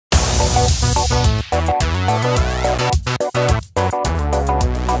Hey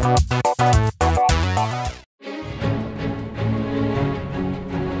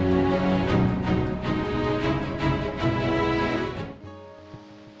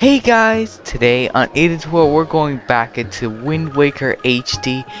guys, today on Aden's World we're going back into Wind Waker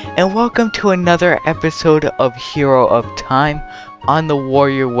HD and welcome to another episode of Hero of Time on the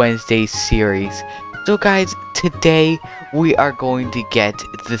Warrior Wednesday series. So guys, today we are going to get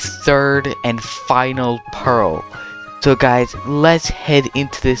the third and final pearl. So guys, let's head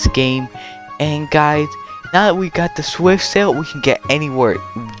into this game, and guys, now that we got the swift sail, we can get anywhere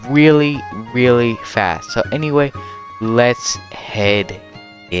really fast. So anyway, let's head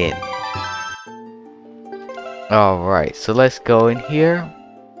in. Alright, so let's go in here,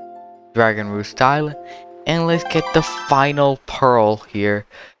 Dragon Roost Island, and let's get the final pearl here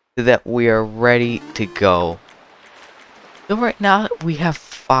so that we are ready to go. So right now we have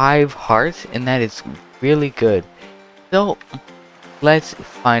 5 hearts, and that is really good. So let's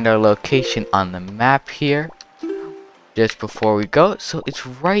find our location on the map here just before we go. So it's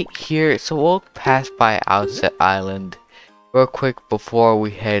right here, so we'll pass by Outset Island real quick before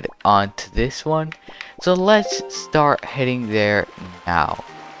we head on to this one. So let's start heading there now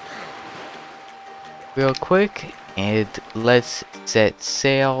real quick, and let's set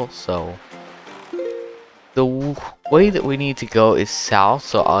sail. So the way that we need to go is south,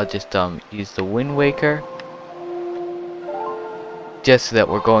 so I'll just use the Wind Waker just so that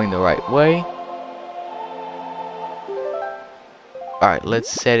we're going the right way. Alright, let's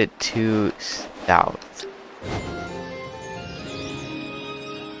set it to south.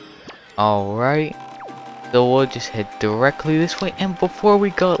 Alright, so we'll just head directly this way, and before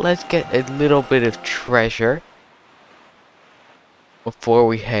we go, let's get a little bit of treasure before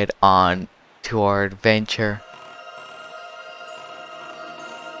we head on to our adventure.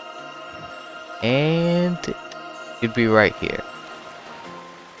 And it should be right here.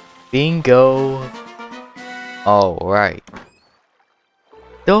 Bingo! Alright.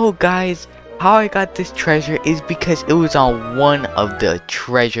 So guys, how I got this treasure is because it was on one of the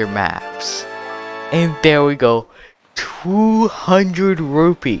treasure maps. And there we go, 200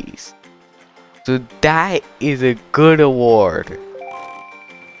 rupees. So that is a good award.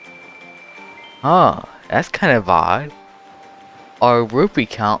 Huh, that's kind of odd. Our rupee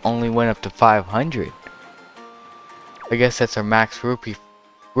count only went up to 500. I guess that's our max rupees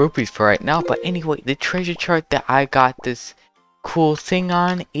for right now. But anyway, the treasure chart that I got this cool thing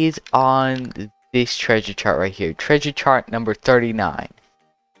on is on this treasure chart right here, treasure chart number 39.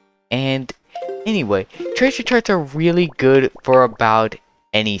 And anyway, treasure charts are really good for about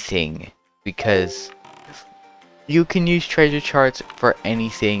anything, because you can use treasure charts for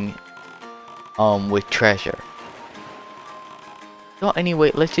anything with treasure. So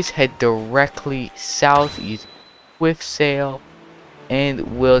anyway, let's just head directly south, use swift sail, and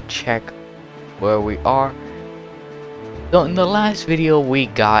we'll check where we are. So in the last video we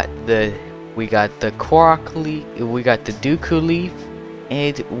got the Korok leaf, we got the Dooku leaf,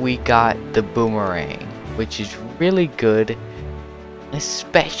 and we got the boomerang, which is really good,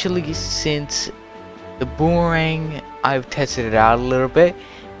 especially since the boomerang, I've tested it out a little bit,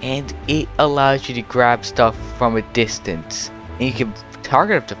 and it allows you to grab stuff from a distance, and you can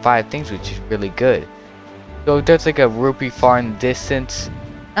target up to 5 things, which is really good. So there's like a rupee far in the distance,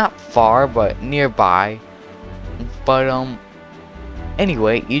 not far but nearby. But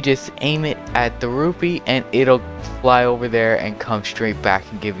anyway, you just aim it at the rupee and it'll fly over there and come straight back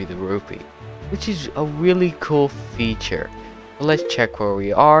and give you the rupee, which is a really cool feature. But let's check where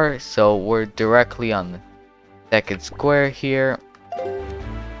we are. So we're directly on the second square here,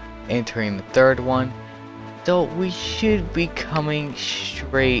 entering the third one. So we should be coming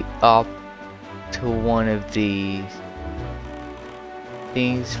straight up to one of these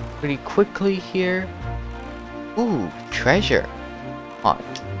things pretty quickly here. Ooh, treasure. Come on,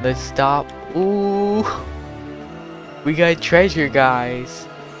 let's stop. Ooh, we got treasure, guys.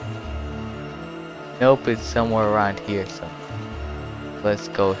 Nope, it's somewhere around here. So let's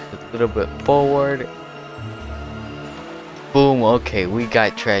go a little bit forward. Boom, okay, we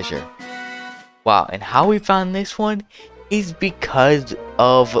got treasure. Wow, and how we found this one is because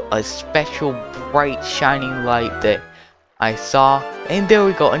of a special bright shining light that I saw. And there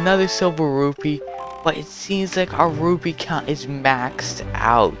we go, another silver rupee. But it seems like our rupee count is maxed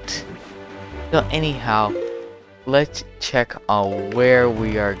out. So anyhow, let's check on where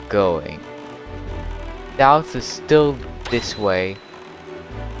we are going. South is still this way.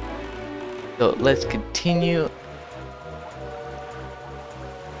 So let's continue.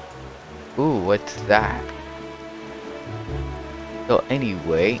 Ooh, what's that? So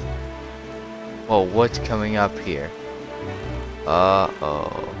anyway, Whoa, what's coming up here?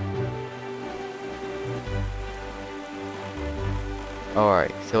 Uh-oh.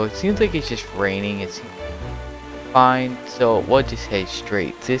 Alright, so it seems like it's just raining. It's fine. So we'll just head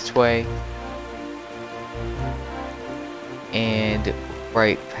straight this way. And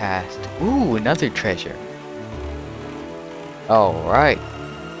right past. Ooh, another treasure. Alright.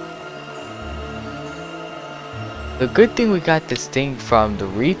 The good thing we got this thing from the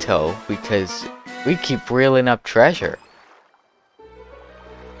Rito because we keep reeling up treasure.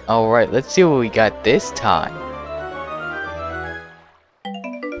 Alright, let's see what we got this time.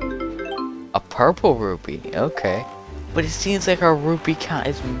 A purple rupee, okay. But it seems like our rupee count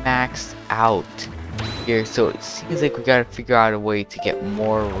is maxed out here, so it seems like we gotta figure out a way to get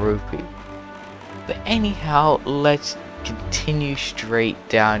more rupee. But anyhow, let's continue straight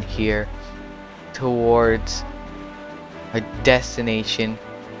down here towards our destination,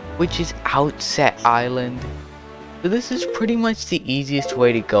 which is Outset Island. So this is pretty much the easiest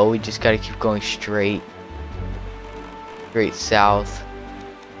way to go. We just gotta keep going straight south.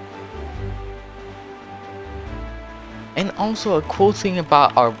 And also a cool thing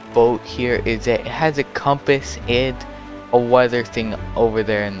about our boat here is that it has a compass and a weather thing over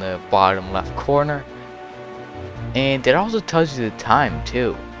there in the bottom left corner. And it also tells you the time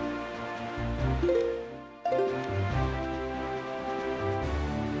too.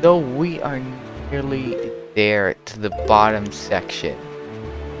 So we are nearly there to the bottom section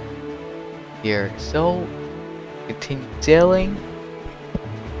here. So continue sailing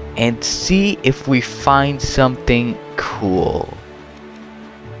and see if we find something cool.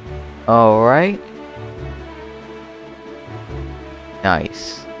 Alright.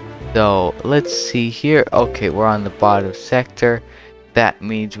 Nice. So let's see here. Okay, we're on the bottom sector. That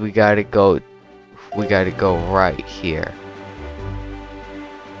means we gotta go right here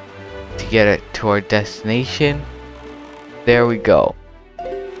to get it to our destination. There we go.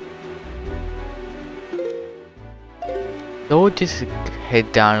 So we'll just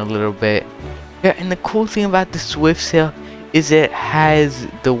head down a little bit. Yeah, and the cool thing about the Swift Sail is it has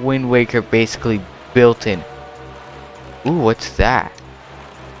the Wind Waker basically built in. Ooh, what's that?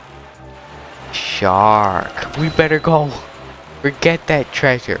 Shark. We better go. Forget that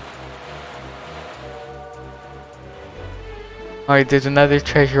treasure. Alright, there's another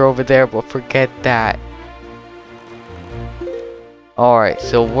treasure over there, but forget that. Alright,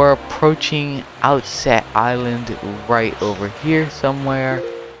 so we're approaching Outset Island right over here somewhere.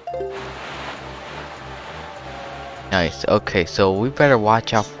 Nice, okay, so we better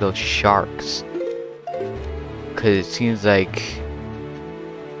watch out for those sharks. Because it seems like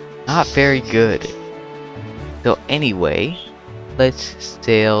not very good. So anyway, let's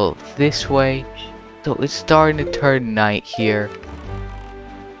sail this way. So it's starting to turn night here.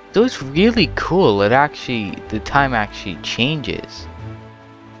 So it's really cool. The time actually changes.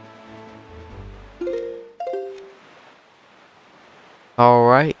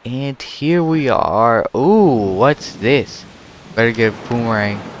 Alright, and here we are. Ooh, what's this? Better get a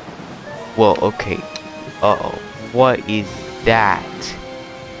boomerang. Whoa, okay. Uh-oh. What is that?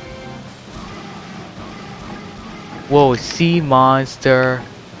 Whoa, sea monster.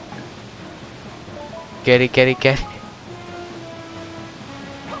 Get it, get it, get it.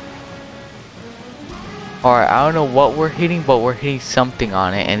 Alright, I don't know what we're hitting, but we're hitting something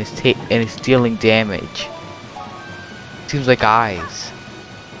on it, and it's dealing damage. Seems like eyes.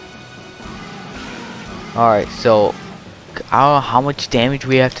 Alright, so I don't know how much damage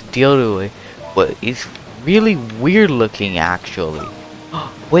we have to deal to it, but it's really weird looking actually.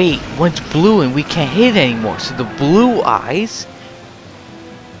 Wait, one's blue and we can't hit it anymore. So the blue eyes,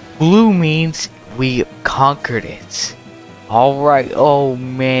 blue means we conquered it. Alright, oh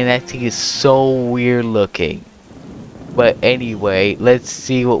man, that thing is so weird looking. But anyway, let's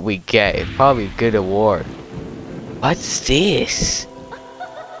see what we get. It's probably a good award. What's this?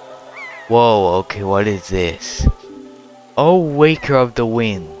 Whoa, okay, what is this? Oh, Waker of the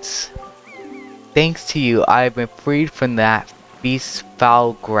Winds. Thanks to you, I have been freed from that beast's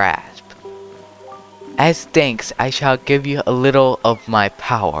foul grasp. As thanks, I shall give you a little of my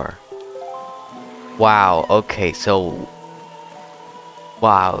power. Wow, okay, so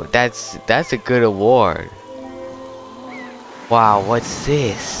wow, that's a good award. Wow, what's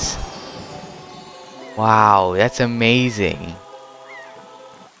this? Wow, that's amazing.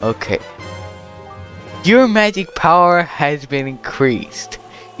 Okay. Your magic power has been increased.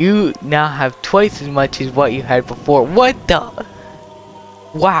 You now have twice as much as what you had before. What the?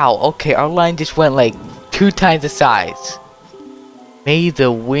 Wow, okay, our line just went like 2 times the size. May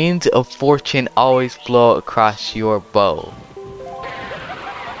the winds of fortune always blow across your bow.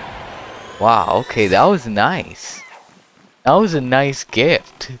 Wow, okay, that was nice. That was a nice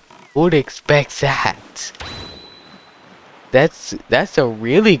gift. Who would expect that? That's a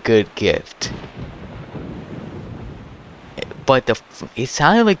really good gift. But it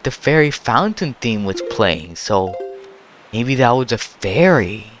sounded like the fairy fountain theme was playing, so maybe that was a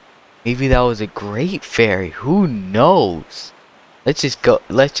fairy. Maybe that was a great fairy. Who knows? Let's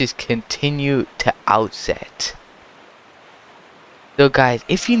just continue to Outset. So guys,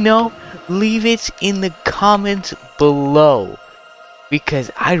 if you know, leave it in the comments below,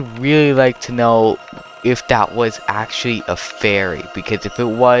 because I'd really like to know if that was actually a fairy, because if it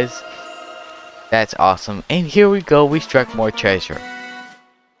was, that's awesome. And here we go, we struck more treasure.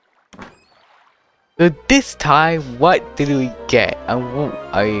 So this time, what did we get?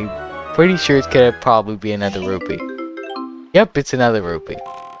 I'm pretty sure it's gonna probably be another rupee. Yep, it's another rupee.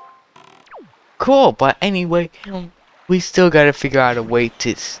 Cool, but anyway, we still gotta figure out a way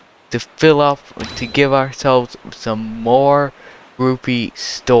to fill up, to give ourselves some more rupee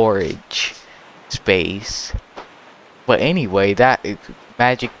storage space. But anyway, that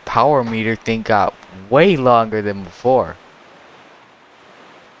magic power meter thing got way longer than before.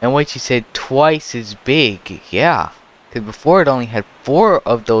 And what you said, twice as big, yeah. Because before it only had 4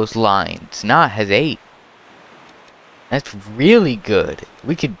 of those lines, now it has 8. That's really good.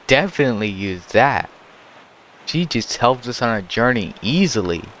 We could definitely use that. She just helps us on our journey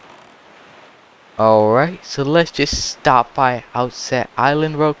easily. Alright, so let's just stop by Outset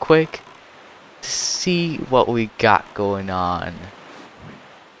Island real quick to see what we got going on.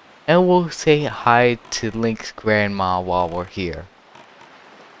 And we'll say hi to Link's grandma while we're here.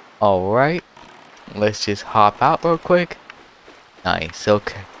 Alright, let's just hop out real quick. Nice,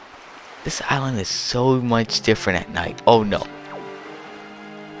 okay. This island is so much different at night. Oh no.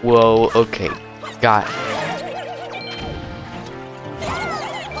 Whoa, okay. Got it.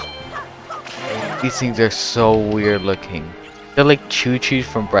 These things are so weird looking. They're like choo-choos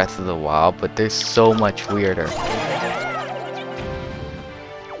from Breath of the Wild, but they're so much weirder.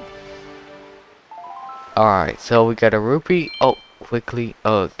 Alright, so we got a rupee. Oh, quickly.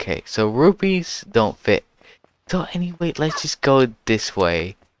 Okay, so rupees don't fit. So anyway, let's just go this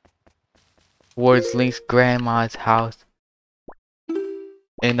way. Towards Link's grandma's house.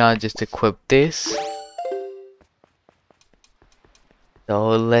 And I'll just equip this. So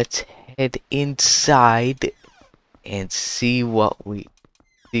let's head inside and see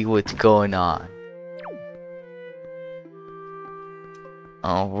what's going on.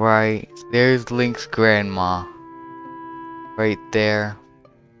 Alright, there's Link's grandma. Right there.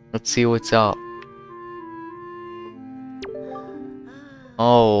 Let's see what's up.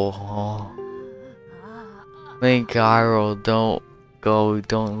 Oh. Link, Hyrule, don't go,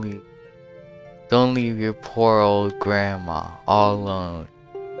 don't leave. Don't leave your poor old grandma all alone.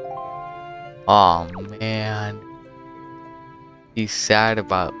 Oh man. He's sad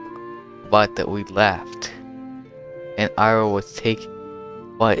about that we left. And Hyrule was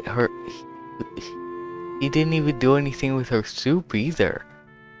taken, but he didn't even do anything with her soup either.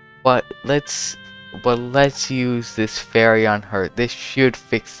 But let's use this fairy on her. This should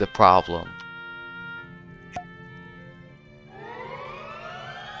fix the problem.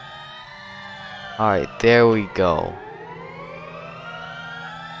 Alright, there we go.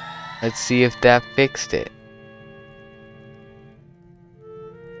 Let's see if that fixed it.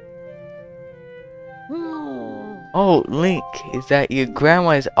 Oh, Link, is that your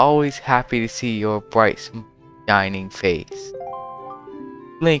grandma is always happy to see your bright, shining face.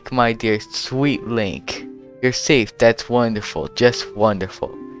 Link, my dear, sweet Link. You're safe, that's wonderful, just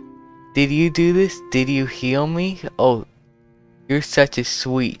wonderful. Did you do this? Did you heal me? Oh, you're such a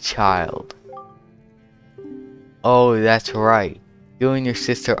sweet child. Oh, that's right. You and your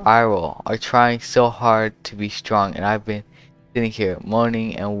sister Hyrule are trying so hard to be strong, and I've been sitting here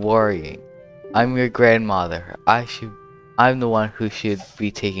moaning and worrying. I'm your grandmother. I'm the one who should be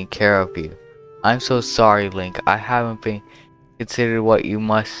taking care of you. I'm so sorry, Link. I haven't been considered what you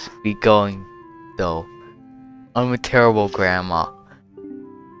must be going, though. I'm a terrible grandma.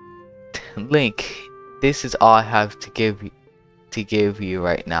 Link, this is all I have to give you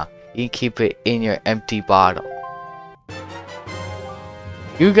right now. You can keep it in your empty bottle.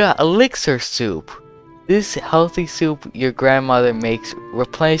 You got elixir soup. This healthy soup your grandmother makes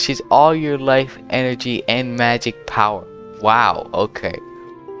replenishes all your life energy and magic power. Wow, okay.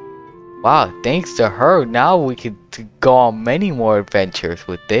 Wow, thanks to her, now we can go on many more adventures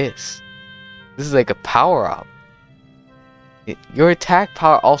with this. This is like a power-up. Your attack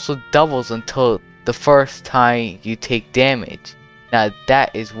power also doubles until the first time you take damage. Now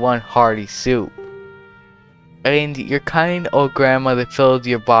that is one hearty soup. And your kind old grandmother filled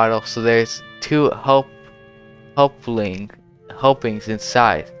your bottle, so there's two helpings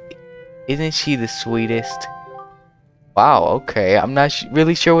inside. Isn't she the sweetest? Wow, okay, I'm not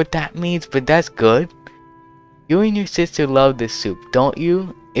really sure what that means, but that's good. You and your sister love this soup, don't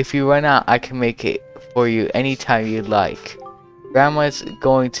you? If you run out, I can make it for you anytime you'd like. Grandma's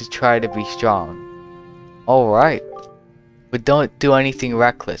going to try to be strong. Alright, but don't do anything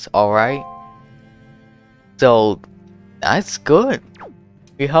reckless, alright? So, that's good.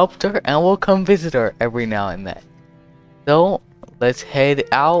 We helped her and we'll come visit her every now and then. So, let's head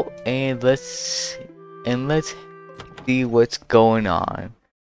out and let's see what's going on.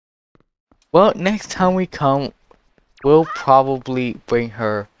 Well, next time we come, we'll probably bring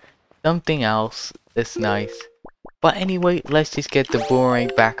her something else that's nice. But anyway, let's just get the boomerang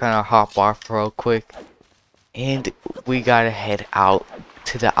back on our hotbar for real quick. And we gotta head out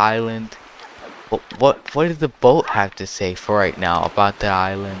to the island. What does the boat have to say for right now about the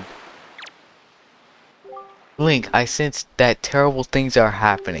island? Link, I sense that terrible things are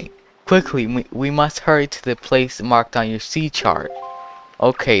happening. Quickly, we must hurry to the place marked on your sea chart.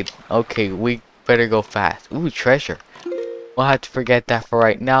 Okay, we better go fast. Ooh, treasure. We'll have to forget that for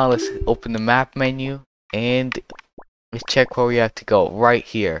right now. Let's open the map menu and let's check where we have to go. Right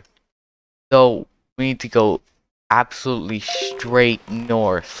here. So, we need to go absolutely straight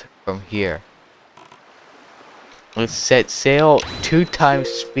north from here. Let's set sail 2 times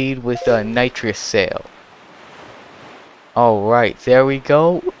speed with a nitrous sail. Alright, there we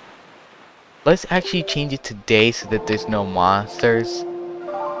go. Let's actually change it to day so that there's no monsters.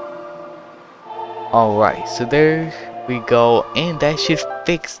 Alright, so there we go, and that should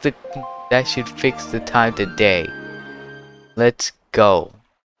fix the time to day. Let's go.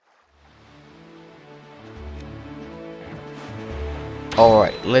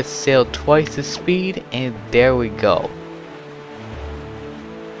 Alright, let's sail twice the speed, and there we go.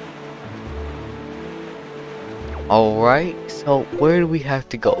 Alright, so where do we have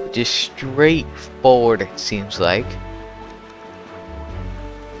to go? Just straight forward, it seems like.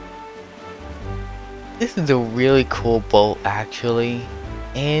 This is a really cool boat, actually.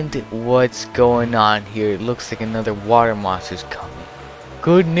 And what's going on here? It looks like another water monster's coming.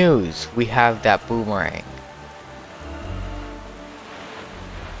 Good news, we have that boomerang.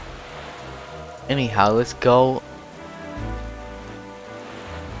 Anyhow, let's go.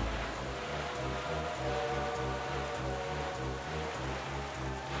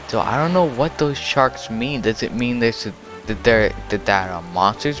 So I don't know what those sharks mean. Does it mean that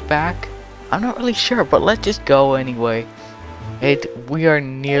monster's back? I'm not really sure, but let's just go anyway. We are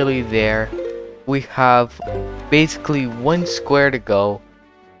nearly there. We have basically 1 square to go.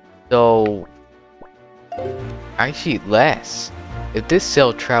 So actually less. If this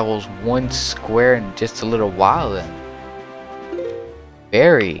sail travels 1 square in just a little while, then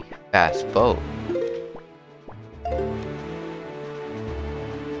very fast boat.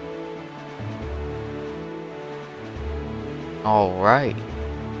 Alright.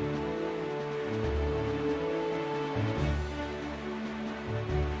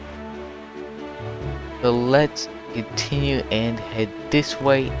 So let's continue and head this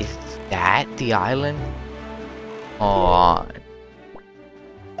way. Is that the island? Hold on.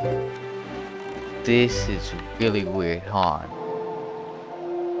 This is really weird, hold on.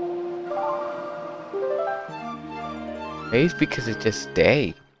 Maybe it's because it's just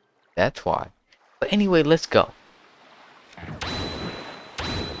day. That's why. But anyway, let's go.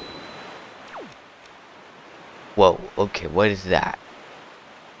 Whoa, okay, what is that?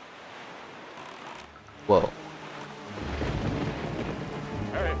 Whoa.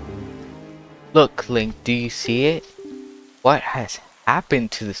 Look, Link, do you see it? What has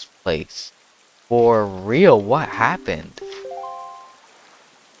happened to this place? For real, what happened?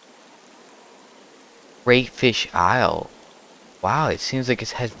 Great Fish Isle. Wow, it seems like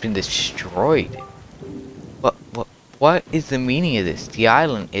it has been destroyed. What is the meaning of this? The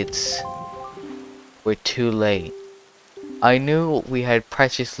island, we're too late. I knew we had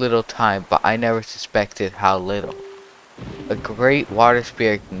precious little time, but I never suspected how little. A great water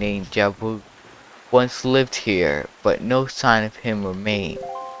spirit named Jabu once lived here, but no sign of him remained.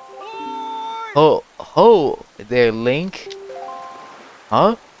 Ho there, Link.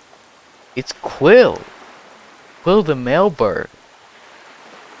 Huh? It's Quill. Quill the male bird.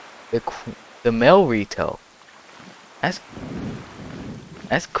 The male Rito. That's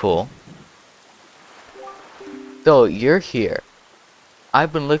cool. So you're here.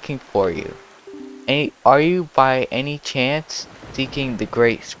 I've been looking for you. Are you by any chance seeking the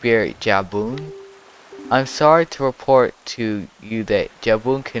great spirit Jaboon? I'm sorry to report to you that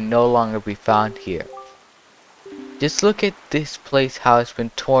Jaboon can no longer be found here. Just look at this place, how it's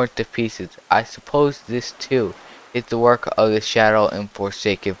been torn to pieces. I suppose this too is the work of the shadow and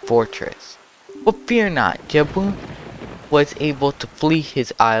forsaken fortress. But fear not, Jabun was able to flee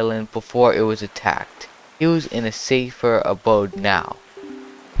his island before it was attacked. He was in a safer abode now.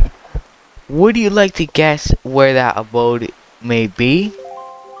 Would you like to guess where that abode may be?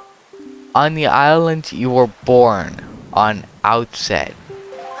 On the island you were born, on Outset.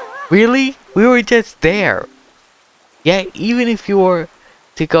 Really? We were just there. Yet, even if you were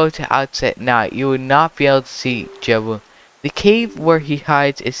to go to Outset now, you would not be able to see Jebu. The cave where he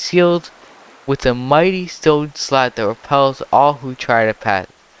hides is sealed with a mighty stone slab that repels all who try to pass.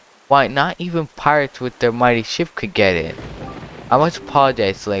 Why, not even pirates with their mighty ship could get in. I must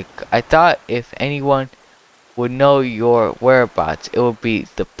apologize, Link. I thought if anyone would know your whereabouts, it would be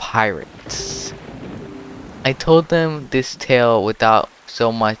the pirates. I told them this tale without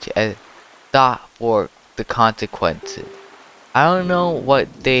so much as thought for the consequences. I don't know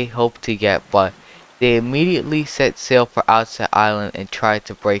what they hoped to get, but they immediately set sail for Outset Island and tried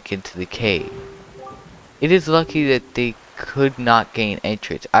to break into the cave. It is lucky that they could not gain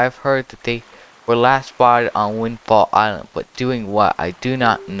entrance. I've heard that they were last spotted on Windfall Island, but doing what I do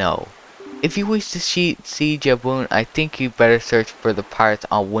not know. If you wish to see Jabun, I think you better search for the pirates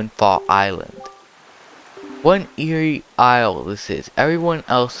on Windfall Island. What an eerie isle this is. Everyone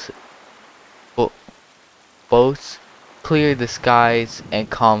else boasts clear the skies and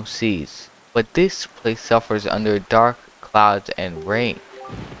calm seas, but this place suffers under dark clouds and rain.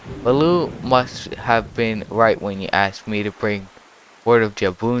 Baloo must have been right when you asked me to bring word of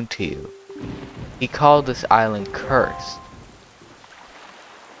Jabun to you. He called this island cursed.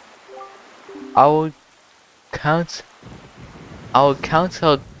 I would counsel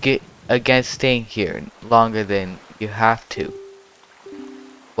against staying here longer than you have to.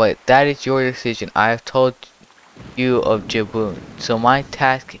 But that is your decision. I have told you of Jabun, so my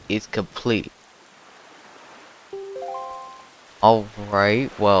task is complete.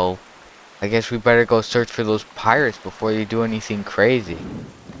 Alright, well, I guess we better go search for those pirates before they do anything crazy.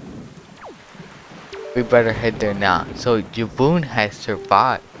 We better head there now. So Jabun has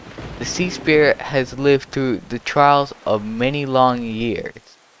survived. The sea spirit has lived through the trials of many long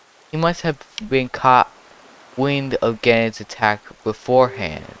years. He must have been caught wind of Ganon's attack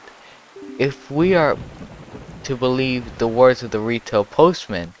beforehand. If we are to believe the words of the retail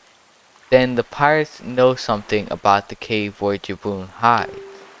postman, then the pirates know something about the cave where Jabun hides.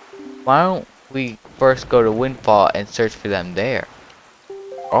 Why don't we first go to Windfall and search for them there?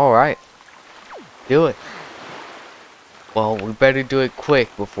 Alright, do it. Well, we better do it quick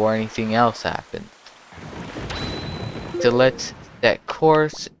before anything else happens. So let's set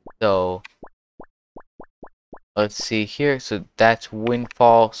course. So let's see here. So that's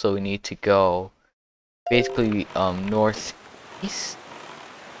Windfall. So we need to go basically northeast.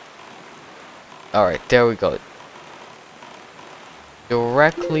 Alright, there we go.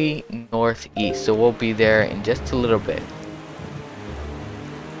 Directly northeast. So we'll be there in just a little bit.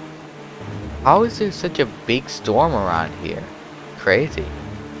 How is there such a big storm around here? Crazy.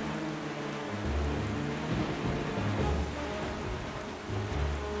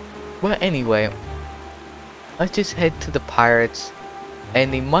 But anyway, let's just head to the pirates,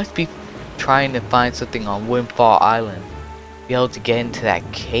 and they must be trying to find something on Windfall Island, be able to get into that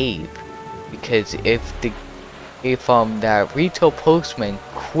cave, because if that retail postman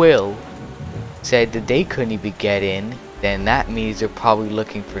Quill said that they couldn't even get in, then that means they're probably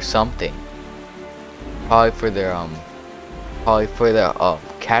looking for something. Probably for their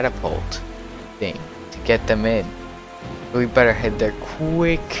catapult thing to get them in. We better head there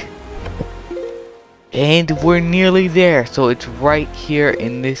quick. And we're nearly there. So it's right here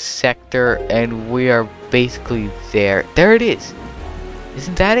in this sector, and we are basically there. There it is.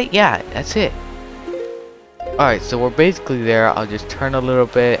 Isn't that it? Yeah, that's it. Alright, so we're basically there. I'll just turn a little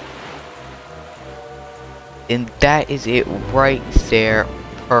bit. And that is it right there.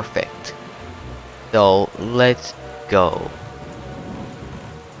 Perfect. So let's go.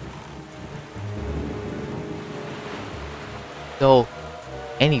 So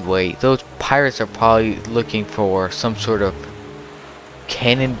anyway, those pirates are probably looking for some sort of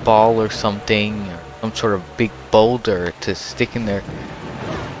cannonball or something, or some sort of big boulder to stick in their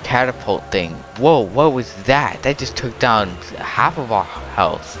catapult thing. Whoa, what was that? That just took down half of our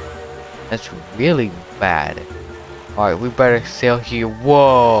health. That's really bad. Alright, we better sail here.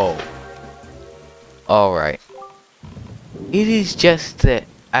 Whoa! Alright. It is just that,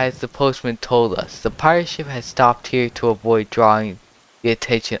 as the postman told us, the pirate ship has stopped here to avoid drawing the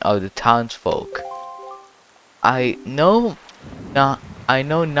attention of the townsfolk. I I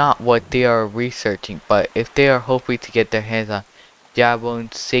know not what they are researching, but if they are hoping to get their hands on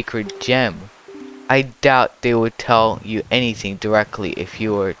Jabon's sacred gem, I doubt they would tell you anything directly if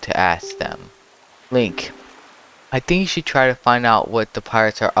you were to ask them. Link, I think you should try to find out what the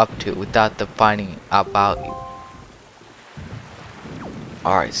pirates are up to without them finding out about you.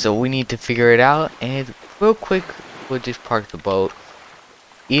 Alright, so we need to figure it out, and real quick, we'll just park the boat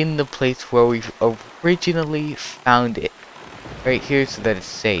in the place where we originally found it. Right here so that it's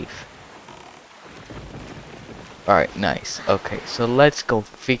safe. Alright, nice. Okay, so let's go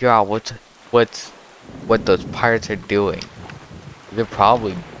figure out what those pirates are doing. They're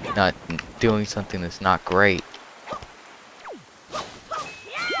probably not doing something that's not great.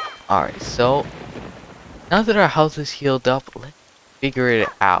 Alright, so now that our house is healed up, let's figure it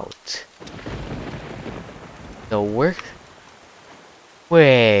out. So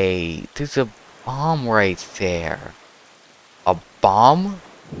wait, there's a bomb right there. A bomb?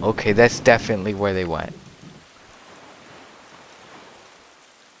 Okay, that's definitely where they went.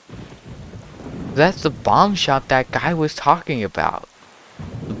 That's the bomb shop that guy was talking about.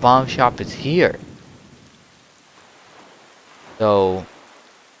 The bomb shop is here. So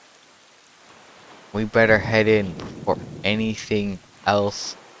we better head in before anything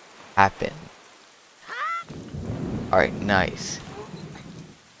else happens. Alright, nice.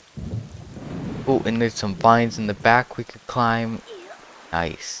 Oh, and there's some vines in the back we could climb.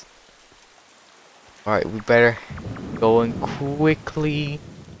 Nice. Alright, we better go in quickly.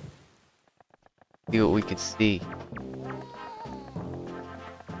 See what we can see.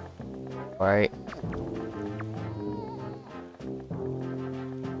 Alright.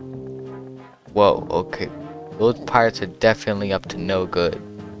 Whoa, okay. Those pirates are definitely up to no good.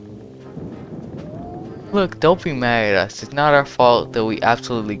 Look, don't be mad at us. It's not our fault that we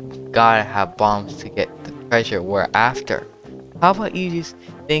absolutely gotta have bombs to get the treasure we're after. How about you just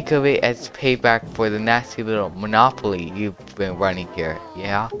think of it as payback for the nasty little monopoly you've been running here,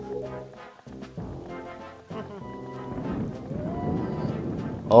 yeah?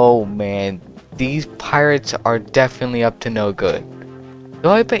 Oh man, these pirates are definitely up to no good. So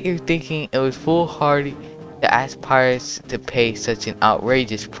I bet you're thinking it was foolhardy to ask pirates to pay such an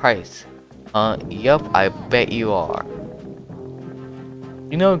outrageous price. Yup, I bet you are.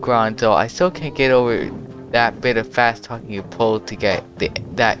 You know, Gronzo, I still can't get over that bit of fast talking you pulled to get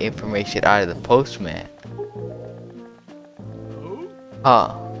that information out of the postman.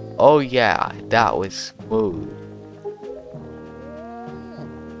 Huh. Oh yeah, that was smooth.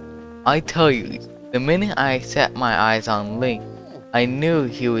 I tell you, the minute I set my eyes on Link, I knew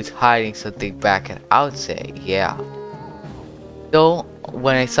he was hiding something back at Outset, yeah. So,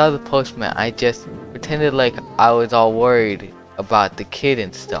 when I saw the postman, I just pretended like I was all worried about the kid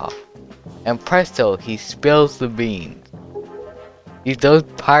and stuff. And presto, he spills the beans. Those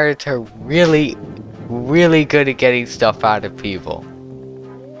pirates are really good at getting stuff out of people.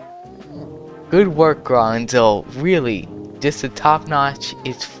 Good work, Gronzo, really. Just a top notch,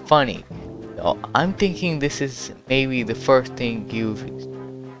 it's funny. So, I'm thinking this is maybe the first thing you've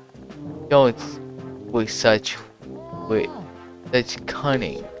shown with such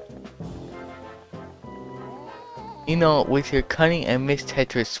cunning. You know, with your cunning and Miss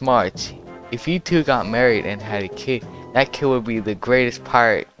Tetra's smarts, if you two got married and had a kid, that kid would be the greatest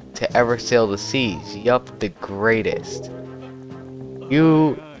pirate to ever sail the seas. Yup, the greatest.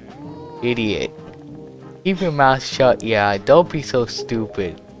 You idiot. Keep your mouth shut, yeah, don't be so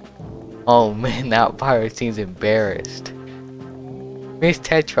stupid. Oh man, that pirate seems embarrassed. Miss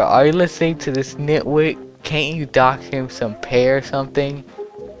Tetra, are you listening to this nitwit? Can't you dock him some pay or something?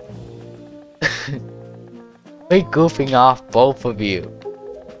 Quit goofing off, both of you.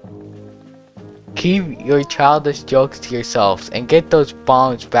 Keep your childish jokes to yourselves and get those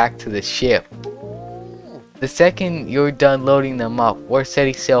bombs back to the ship. The second you're done loading them up, we're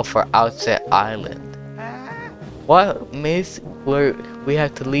setting sail for Outset Island. What, miss? We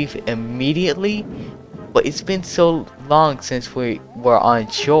have to leave immediately? But it's been so long since we were on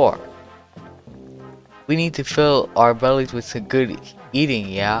shore. We need to fill our bellies with some good eating,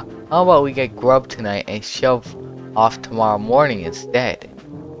 yeah? How about we get grub tonight and shove off tomorrow morning instead?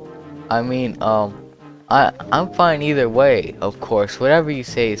 I mean, I'm fine either way, of course. Whatever you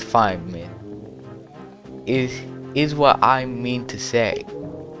say is fine, man. Is what I mean to say.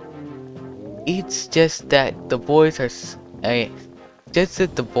 It's just that the boys are,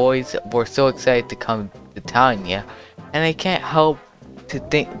 were so excited to come to town, yeah? And I can't help to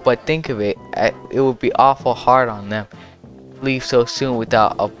think of it. It would be awful hard on them to leave so soon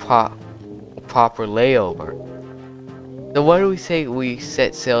without a proper layover. So what do we say we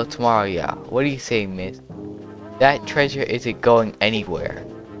set sail tomorrow, yeah? What do you say, miss? That treasure isn't going anywhere.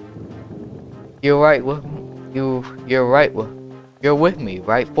 You're right with you're right with you're with me,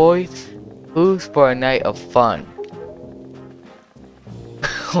 right boys? Who's for a night of fun?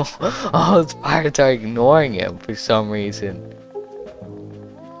 All those pirates are ignoring him for some reason.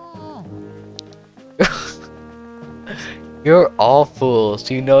 You're all fools,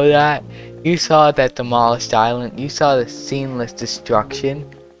 you know that? You saw that demolished island, you saw the seamless destruction.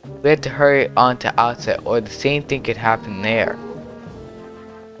 We had to hurry on to Outset or the same thing could happen there.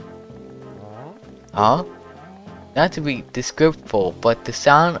 Huh? Not to be descriptive, but the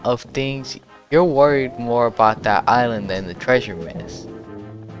sound of things, you're worried more about that island than the treasure miss.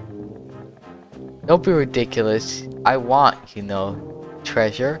 Don't be ridiculous. I want, you know,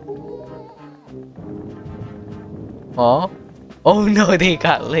 treasure. Huh? Oh no, they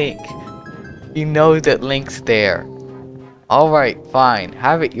got Link. You know that Link's there. Alright, fine.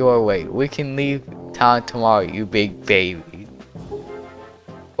 Have it your way. We can leave town tomorrow, you big baby.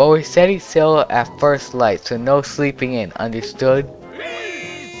 But we're setting sail at first light, so no sleeping in. Understood?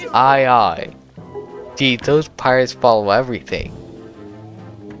 Aye aye. Gee, those pirates follow everything.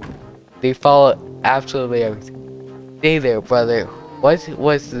 They follow absolutely everything. Stay there, brother. What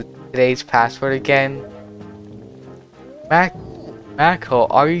was today's password again? Mako,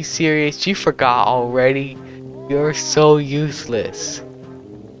 are you serious? You forgot already? You're so useless.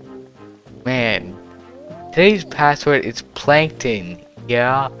 Man, today's password is plankton,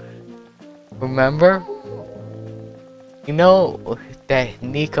 yeah? Remember? You know that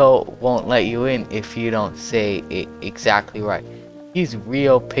Nico won't let you in if you don't say it exactly right. He's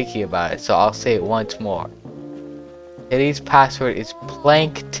real picky about it, so I'll say it once more. Today's password is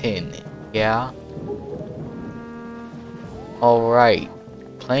plankton, yeah? Alright,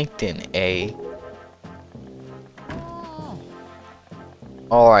 plankton, eh?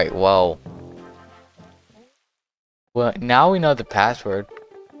 Alright, well, now we know the password.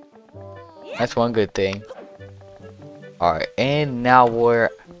 That's one good thing. Alright, and now we're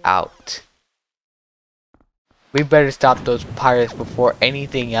out. We better stop those pirates before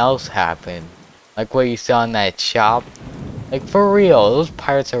anything else happens. Like what you saw in that shop. Like for real, those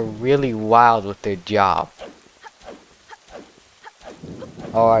pirates are really wild with their job.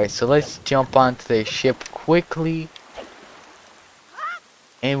 Alright, so let's jump onto their ship quickly.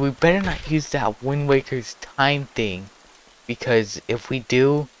 And we better not use that Wind Waker's time thing. Because if we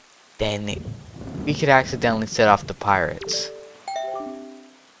do, then we could accidentally set off the pirates.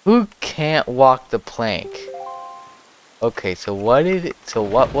 Who can't walk the plank? Okay, so what is it? So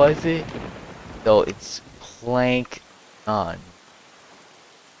what was it? So it's plankton.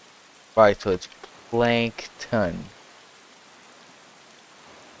 Right, so it's plankton.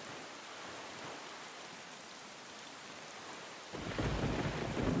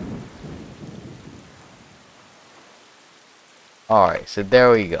 Alright, so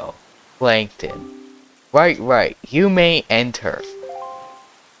there we go. Plankton. Right. You may enter.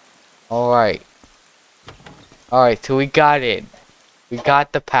 Alright. Alright, so we got in. We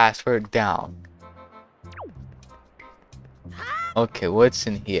got the password down. Okay, what's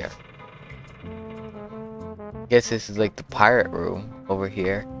in here? Guess this is like the pirate room over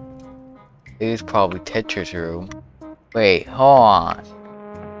here. It is probably Tetra's room. Wait, hold on.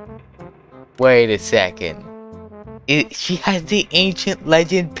 Wait a second. She has the ancient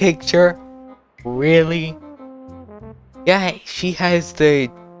legend picture? Really? Yeah, she has the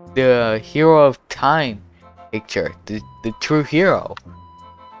hero of time picture. The true hero.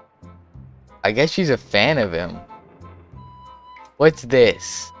 I guess she's a fan of him. What's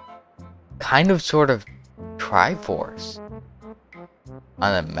this? Kind of sort of Triforce.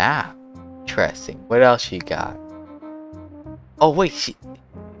 On the map. Interesting. What else she got? Oh wait, she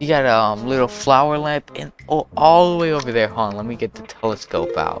got a little flower lamp and all the way over there. Hold on, let me get the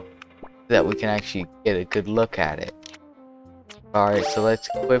telescope out so that we can actually get a good look at it. Alright, so let's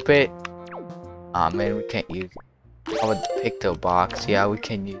equip it. Aw man, we can't use it. How about the picto box? Yeah, we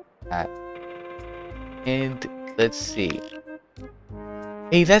can use that. And let's see.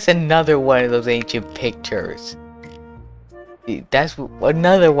 Hey, that's another one of those ancient pictures. That's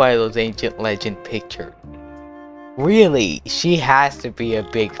another one of those ancient legend pictures. Really, she has to be a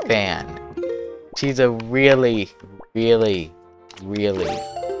big fan. She's a really big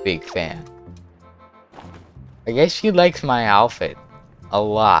fan. I guess she likes my outfit a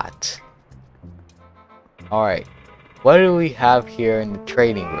lot. Alright, what do we have here in the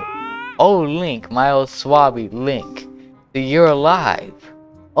trading room? Oh, Link, my old swabby Link. So you're alive.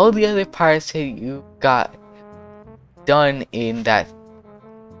 All the other pirates said you got done in that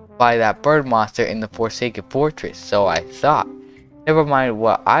by that bird monster in the Forsaken Fortress, so I thought. Never mind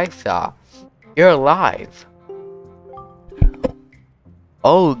what I thought. You're alive.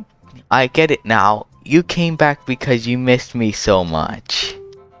 Oh, I get it now. You came back because you missed me so much.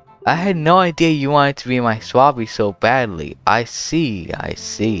 I had no idea you wanted to be my swabby so badly. I see, I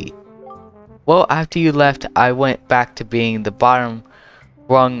see. Well, after you left, I went back to being the bottom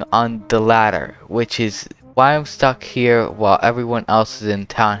rung on the ladder, which is why I'm stuck here while everyone else is in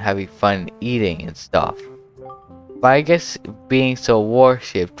town having fun eating and stuff. But I guess being so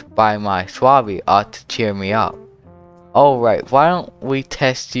worshipped by my swabby ought to cheer me up. Alright, why don't we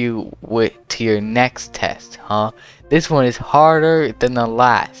test you to your next test, huh? This one is harder than the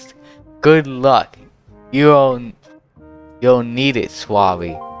last. Good luck. You'll need it,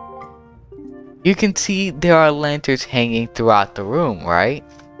 swabby. You can see there are lanterns hanging throughout the room, right?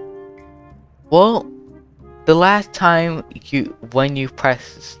 Well, the last time when you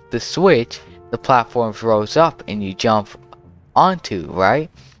press the switch, the platforms rose up and you jump onto, right?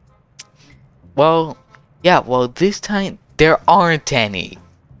 Well, yeah, well this time there aren't any.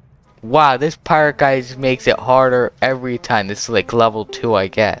 Wow, this pirate guy just makes it harder every time. This is like level 2, I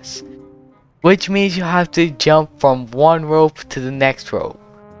guess. Which means you have to jump from one rope to the next rope.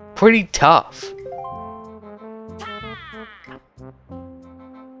 Pretty tough.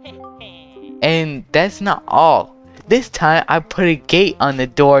 And that's not all. This time I put a gate on the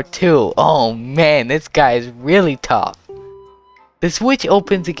door too. Oh man, this guy is really tough. The switch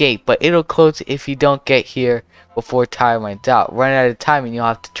opens the gate, but it'll close if you don't get here before time runs out. Run out of time and you'll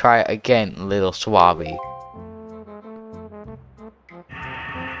have to try again, little swabby.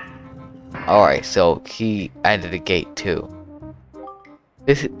 Alright, so he added a gate too.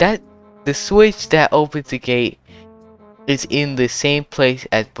 The switch that opens the gate is in the same place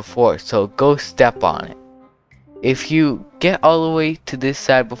as before, so go step on it. If you get all the way to this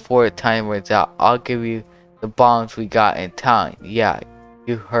side before the time runs out, I'll give you the bombs we got in town. Yeah,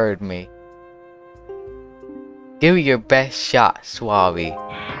 you heard me. Give it your best shot, swabby.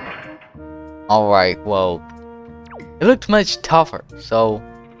 Alright, well, it looks much tougher, so...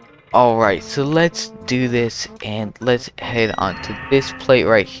 Alright, so let's do this, and let's head onto this plate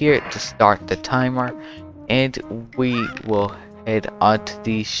right here to start the timer. And we will head onto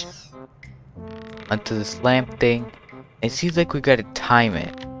this lamp thing. It seems like we gotta time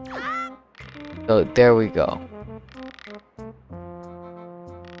it. So there we go.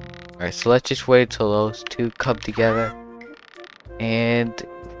 Alright, so let's just wait until those two come together. And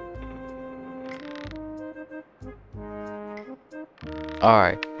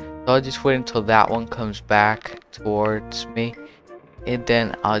alright, so I'll just wait until that one comes back towards me. And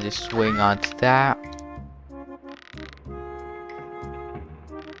then I'll just swing onto that.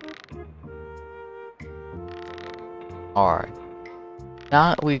 Alright, now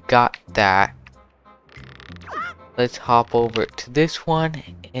that we've got that, let's hop over to this one,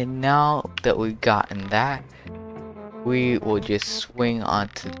 and now that we've gotten that, we will just swing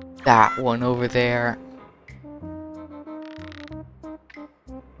onto that one over there.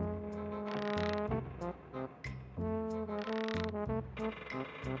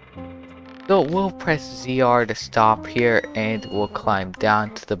 So we'll press ZR to stop here, and we'll climb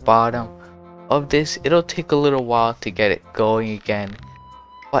down to the bottom of this. It'll take a little while to get it going again,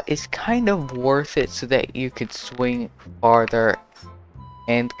 but it's kind of worth it so that you can swing farther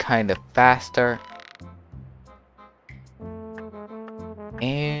and kind of faster.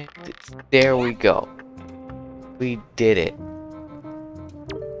 And there we go. We did it.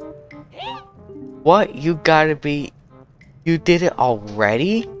 What? You did it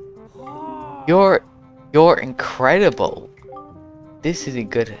already? You're incredible. This isn't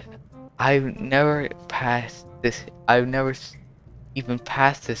good. I've never even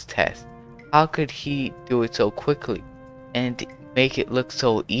passed this test. How could he do it so quickly and make it look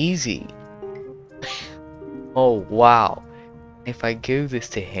so easy? Oh wow. If I give this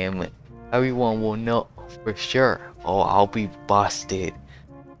to him, everyone will know for sure. Oh, I'll be busted.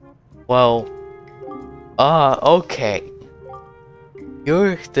 Well, okay.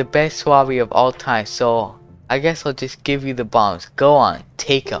 You're the best swabby of all time, so I guess I'll just give you the bombs. Go on,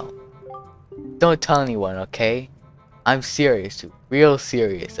 take them. Don't tell anyone, okay? I'm serious, real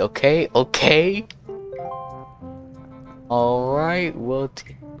serious, okay? Okay? Alright, we'll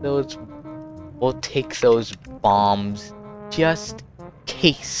take those bombs just in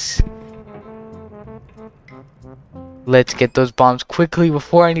case. Let's get those bombs quickly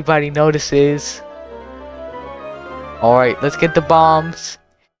before anybody notices. Alright, let's get the bombs.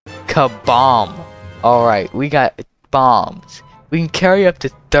 Kabomb. Alright, we got bombs. We can carry up to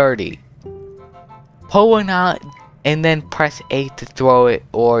 30. Pull one out and then press A to throw it,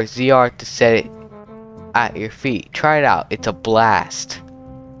 or ZR to set it at your feet. Try it out. It's a blast.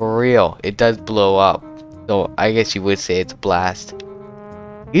 For real, it does blow up. So I guess you would say it's a blast.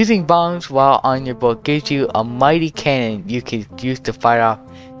 Using bombs while on your boat gives you a mighty cannon you can use to fight off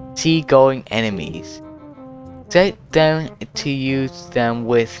sea-going enemies. Set them to use them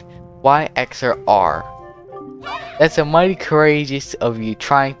with Y, X, or R. That's a mighty courageous of you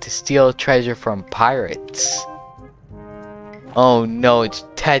trying to steal treasure from pirates. Oh no, it's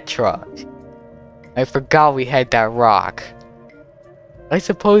Tetra. I forgot we had that rock. I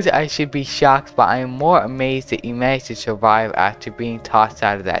suppose I should be shocked, but I am more amazed that you managed to survive after being tossed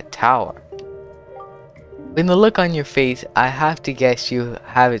out of that tower. With the look on your face, I have to guess you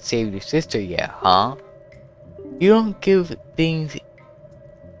haven't saved your sister yet, huh? You don't give things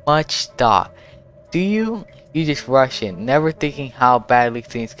much thought, do you? You just rush in, never thinking how badly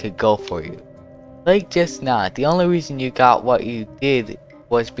things could go for you. Like just now, the only reason you got what you did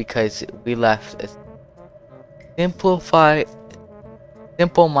was because we left a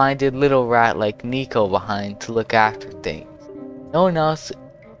simple-minded little rat like Nico behind to look after things. No one else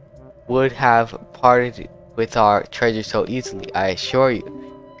would have parted with our treasure so easily, I assure you.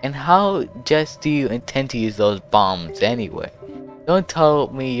 And how just do you intend to use those bombs anyway? Don't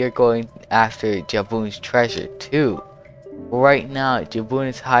tell me you're going after Jaboon's treasure too. Right now, Jaboon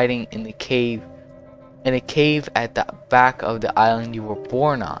is hiding in a cave at the back of the island you were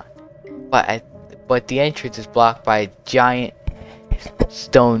born on. But the entrance is blocked by a giant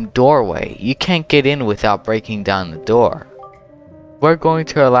stone doorway. You can't get in without breaking down the door. We're going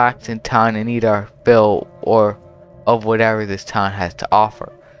to relax in town and eat our fill of whatever this town has to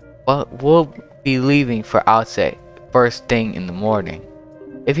offer. But we'll be leaving for Outset first thing in the morning.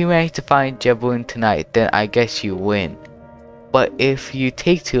 If you manage to find Jaboon tonight, then I guess you win. But if you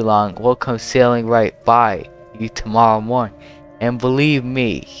take too long, we'll come sailing right by you tomorrow morning. And believe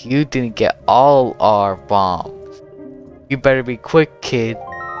me, you didn't get all our bombs. You better be quick, kid.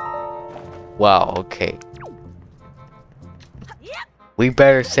 Wow, okay. We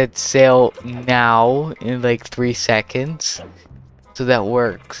better set sail now in like 3 seconds. So that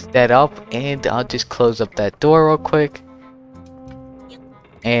works that up, and I'll just close up that door real quick.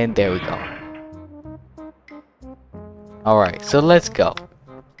 And there we go. Alright, so let's go.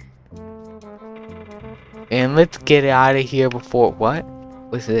 And let's get out of here before what?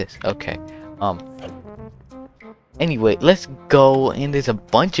 What's this? Okay. Anyway, let's go, and there's a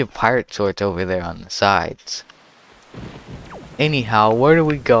bunch of pirate swords over there on the sides. Anyhow, where do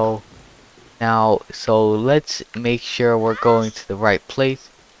we go? Now, so let's make sure we're going to the right place.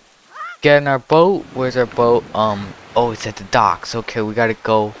 Get in our boat. Where's our boat? Oh, it's at the docks. Okay, we gotta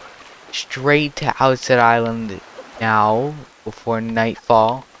go straight to Outset Island now before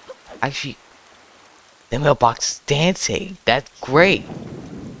nightfall. Actually, the mailbox is dancing. That's great.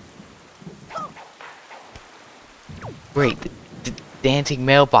 Great, the dancing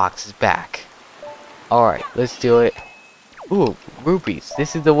mailbox is back. Alright, let's do it. Ooh, rupees.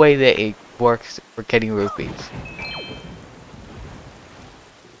 This is the way that it works for getting rupees.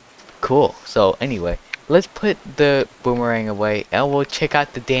 Cool. So anyway, let's put the boomerang away and we'll check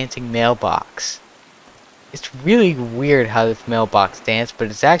out the dancing mailbox. It's really weird how this mailbox dances, but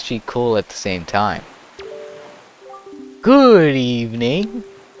it's actually cool at the same time. Good evening.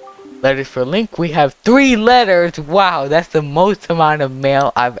 Letters for Link. We have 3 letters. Wow, that's the most amount of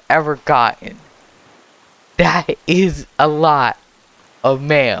mail I've ever gotten. That is a lot of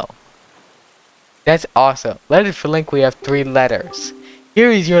mail. That's awesome. Letters for Link, we have 3 letters.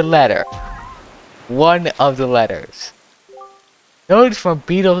 Here is your letter. One of the letters. Notice from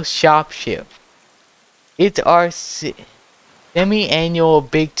Beetle's Shopship. It's our semi-annual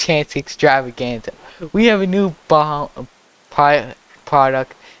Big Chance Extravaganza. We have a new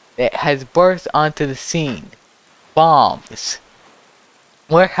product that has burst onto the scene. Bombs.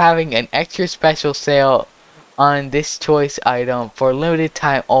 We're having an extra special sale on this choice item for a limited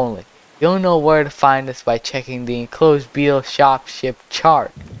time only. You'll know where to find us by checking the enclosed Beetle Shopship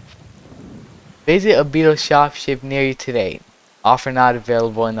chart. Visit a Beetle Shopship near you today. Offer not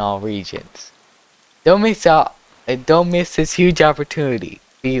available in all regions. Don't miss out. Don't miss this huge opportunity.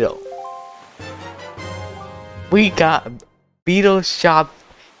 Beetle. We got Beetle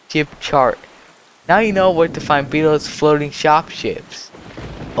Shopship chart. Now you know where to find Beetle's floating shop ships.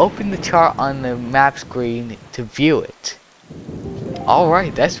 Open the chart on the map screen to view it.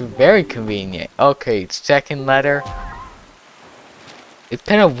 Alright, that's very convenient. Okay, second letter. It's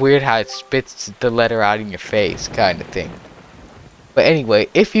kind of weird how it spits the letter out in your face, kind of thing. But anyway,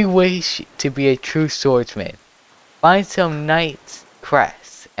 if you wish to be a true swordsman, find some knight's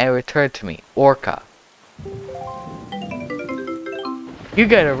crest and return to me, Orca. You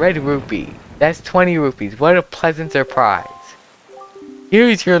got a red rupee. That's 20 rupees. What a pleasant surprise.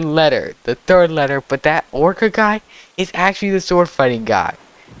 Here's your letter, the 3rd letter, but that Orca guy is actually the sword fighting guy.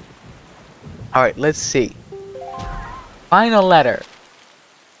 Alright, let's see. Final letter.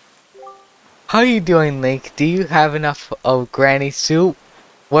 How are you doing, Link? Do you have enough of Granny soup?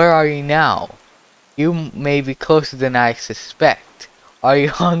 Where are you now? You may be closer than I suspect. Are you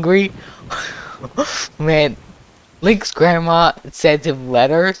hungry? Man, Link's grandma sends him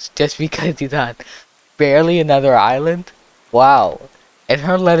letters just because he's on barely another island? Wow. And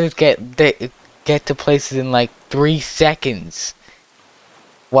her letters get to places in like 3 seconds.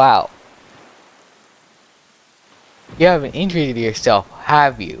 Wow. You haven't injured yourself,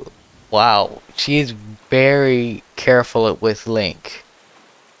 have you? Wow. She is very careful with Link.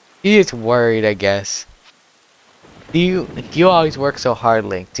 She is worried, I guess. You always work so hard,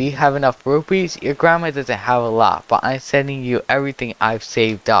 Link. Do you have enough rupees? Your grandma doesn't have a lot, but I'm sending you everything I've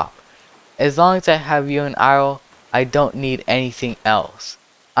saved up. As long as I have you and Iroh, I don't need anything else.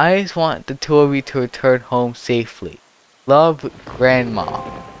 I just want the two of you to return home safely. Love, Grandma.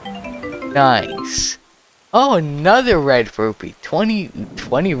 Nice. Oh, another red rupee. 20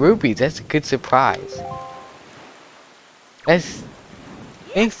 rupees. That's a good surprise. That's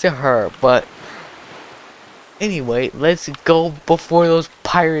thanks to her, but anyway, let's go before those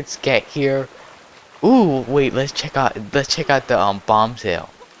pirates get here. Ooh, wait, let's check out the bomb sale.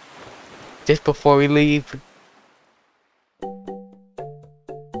 Just before we leave.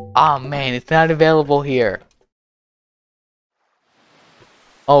 Ah, man, it's not available here.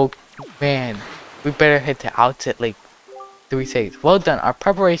 Oh man, we better head to Outset like 3 seconds. Well done, our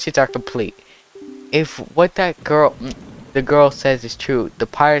preparations are complete. If what the girl says is true, the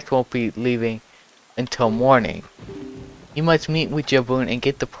pirates won't be leaving until morning. You must meet with Jabun and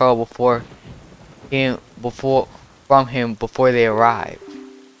get the pearl from him before they arrive.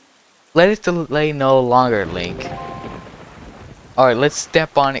 Let us delay no longer, Link. Alright, let's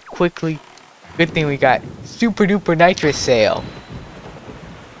step on it quickly. Good thing we got super duper nitrous sale.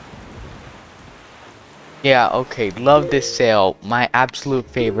 Yeah, okay, love this sale. My absolute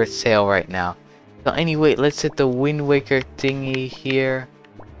favorite sale right now. So anyway, let's hit the Wind Waker thingy here.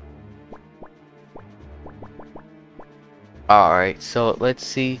 Alright, so let's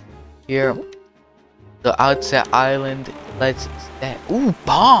see here. The Outset Island. Let's set. Ooh,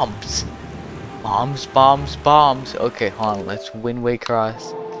 bombs! Bombs. Okay, hold on. Let's Wind Waker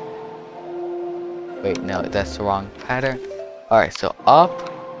us. Wait, no, that's the wrong pattern. Alright, so up.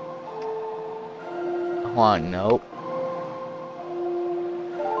 Hold on, nope.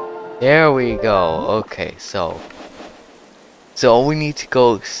 There we go. Okay, so we need to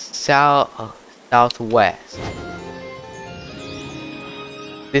go southwest.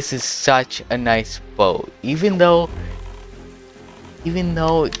 This is such a nice boat. Even though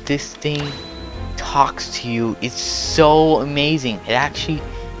this thing talks to you, it's so amazing. It actually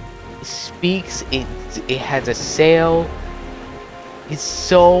speaks. It has a sail. It's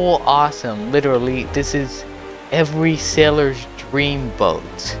so awesome. Literally, this is every sailor's dream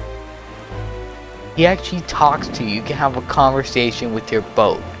boat. He actually talks to you. You can have a conversation with your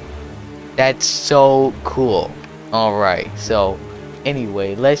boat. That's so cool. Alright, so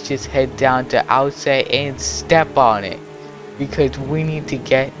anyway, let's just head down to Outset and step on it. Because we need to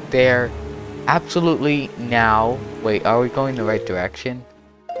get there absolutely now. Wait, are we going the right direction?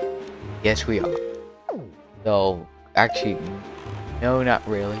 Yes, we are. So, actually, no, not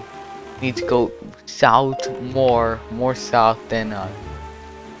really. We need to go south more south than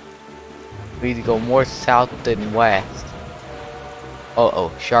we need to go more south than west.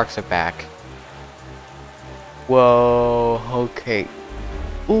 Oh, sharks are back. Whoa, okay.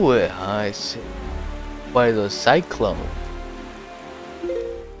 Ooh, it's one of those cyclones.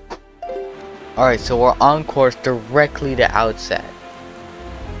 Alright, so we're on course directly to Outset.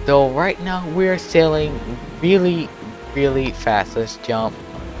 So right now we're sailing really fast. Let's jump.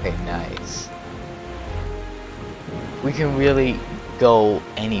 Okay, nice. We can really go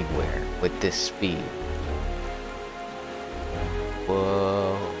anywhere with this speed.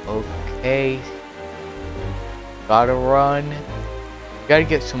 Whoa, okay. Gotta run. Gotta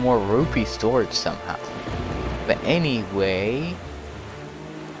get some more rupee storage somehow. But anyway,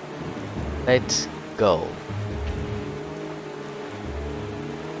 let's go.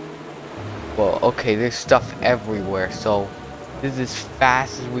 Well, okay, there's stuff everywhere, so this is as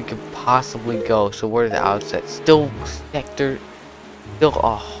fast as we could possibly go. So where's the Outset? Still sector, still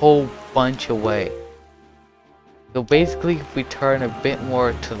a whole bunch away. So basically, if we turn a bit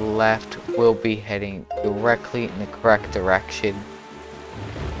more to the left, we'll be heading directly in the correct direction.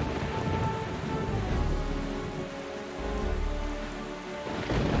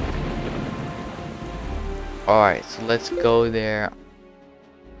 Alright, so let's go there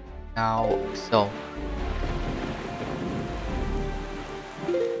now. So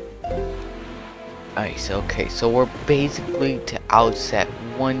Nice, okay, so we're basically to Outset,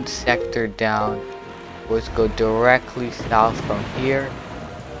 one sector down. Let's go directly south from here.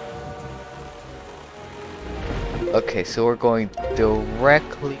 Okay, so we're going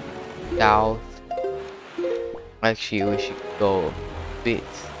directly south. Actually, we should go a bit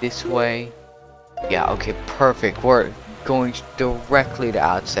this way. Yeah, okay, perfect. We're going directly to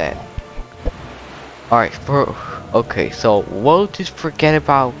Outset. Alright, okay, so we'll just forget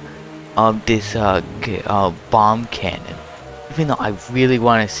about this bomb cannon. Even though I really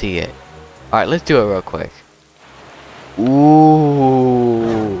want to see it. Alright, let's do it real quick.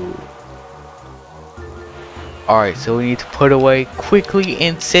 Ooh. Alright, so we need to put away quickly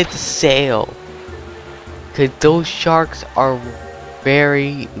and set sail. Because those sharks are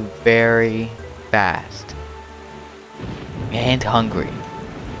very, very fast. And hungry.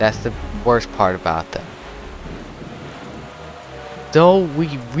 That's the worst part about them. So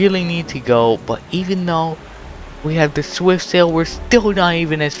we really need to go, but even though we have the swift sail, we're still not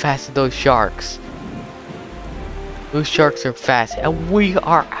even as fast as those sharks. Those sharks are fast, and we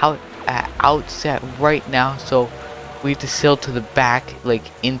are out at Outset right now, so we have to sail to the back like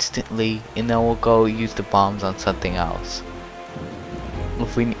instantly, and then we'll go use the bombs on something else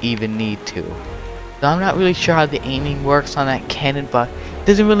if we even need to. So I'm not really sure how the aiming works on that cannon, but it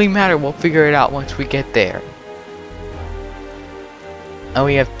doesn't really matter. We'll figure it out once we get there. And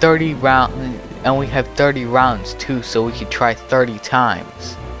we have 30 rounds too, so we can try 30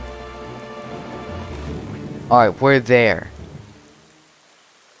 times. Alright, we're there.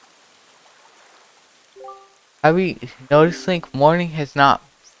 Have we noticed, Link? Morning has not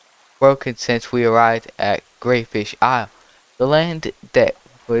broken since we arrived at Greyfish Isle, the land that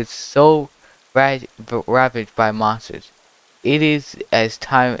was so ravaged by monsters. It is as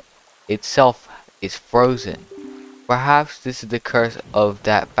time itself is frozen. Perhaps this is the curse of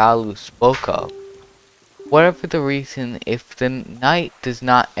that Balu spoke of. Whatever the reason, if the night does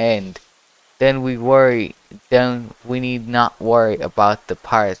not end, then we need not worry about the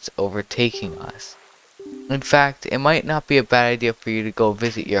pirates overtaking us. In fact, it might not be a bad idea for you to go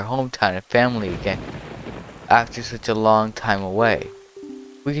visit your hometown and family again after such a long time away.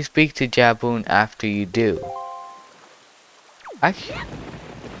 We can speak to Jaboon after you do. Actually,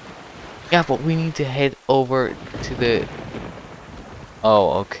 yeah, but we need to head over to the...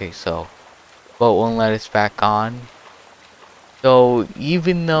 Oh, okay, so boat won't let us back on. So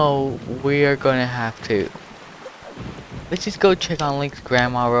even though we are gonna have to... Let's just go check on Link's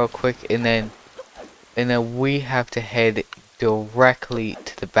grandma real quick, and then we have to head directly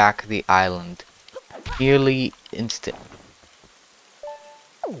to the back of the island. Nearly instant.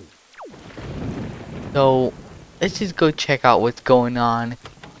 So let's just go check out what's going on.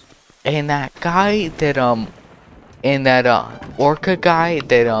 And that guy that orca guy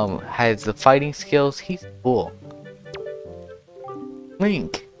that has the fighting skills, he's cool.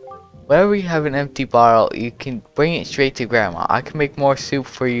 Link, whenever you have an empty bottle, you can bring it straight to Grandma. I can make more soup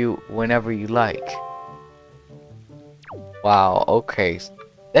for you whenever you like. Wow, okay.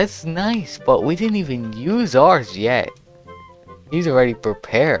 That's nice, but we didn't even use ours yet. He's already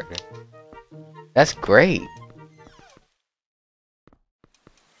prepared. That's great.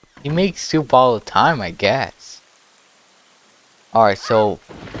 He makes soup all the time, I guess. Alright, so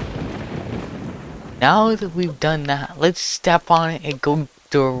now that we've done that, let's step on it and go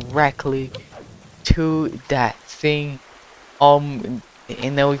directly to that thing. And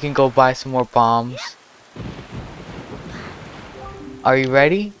then we can go buy some more bombs. Are you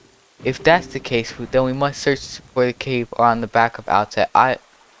ready? If that's the case, then we must search for the cave or on the back of Outset,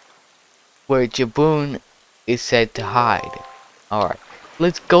 where Jaboon is said to hide. Alright.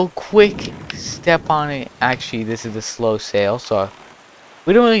 Let's go quick, step on it. Actually, this is a slow sail, so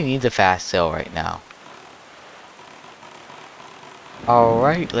we don't really need the fast sail right now.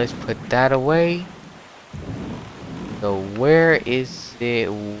 Alright, let's put that away. So where is it?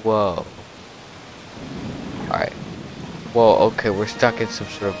 Whoa. Alright. Whoa, okay, we're stuck in some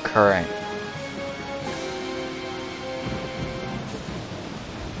sort of current.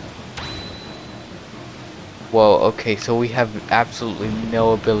 Whoa, okay, so we have absolutely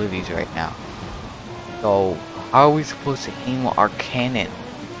no abilities right now. So, how are we supposed to aim our cannon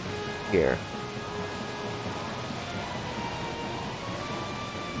here?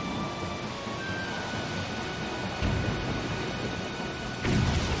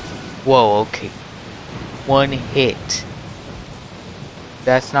 Whoa, okay. One hit.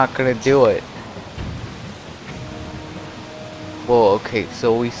 That's not gonna do it. Whoa, okay,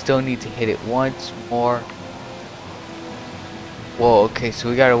 so we still need to hit it once more. Whoa, okay, so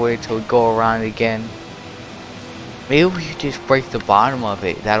we gotta wait until we go around again. Maybe we should just break the bottom of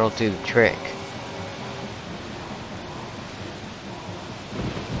it. That'll do the trick.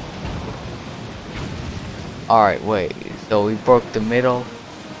 Alright, wait. So we broke the middle.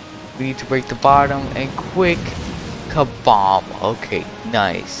 We need to break the bottom and quick kabomb. Okay,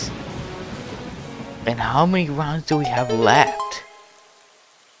 nice. And how many rounds do we have left?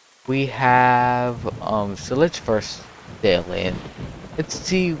 We have so let's first sail in. Let's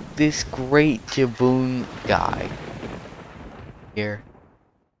see this great Jaboon guy here.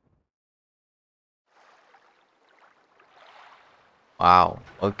 Wow,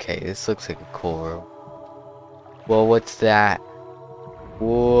 okay, this looks like a cool room. Well, what's that?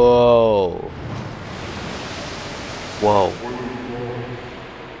 Whoa. Whoa.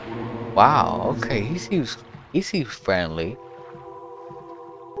 Wow, okay, he seems friendly.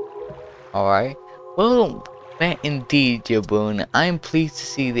 Alright. Well, man, indeed, Jaboon, I am pleased to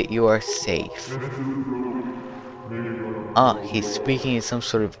see that you are safe. He's speaking in some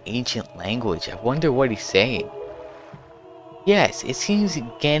sort of ancient language. I wonder what he's saying. Yes, it seems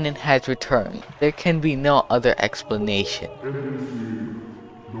Ganon has returned. There can be no other explanation.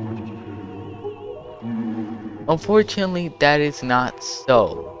 Unfortunately, that is not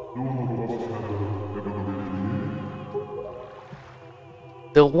so.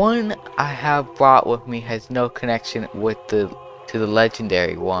 The one I have brought with me has no connection with to the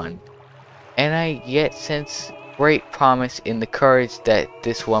legendary one, and I yet sense great promise in the courage that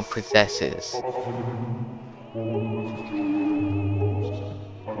this one possesses.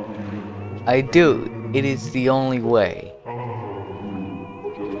 I do. It is the only way.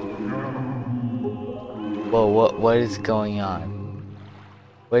 Whoa, what is going on?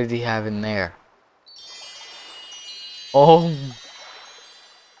 What did he have in there? Oh,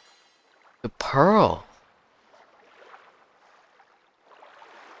 the pearl.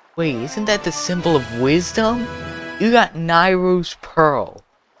 Wait, isn't that the symbol of wisdom? You got Nayru's pearl.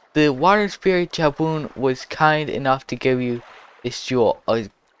 The water spirit Jaboon was kind enough to give you this jewel, a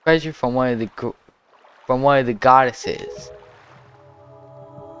treasure from one of the goddesses.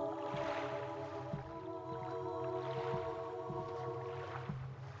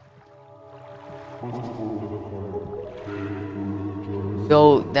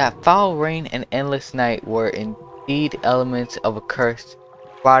 So that foul rain and endless night were indeed elements of a curse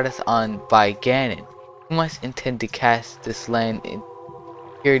brought us on by Ganon. You must intend to cast this land in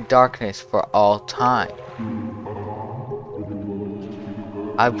pure darkness for all time.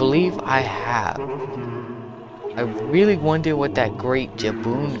 I believe I have. I really wonder what that great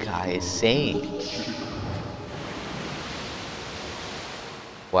Jaboon guy is saying.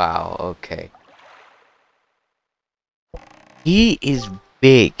 Wow, okay. He is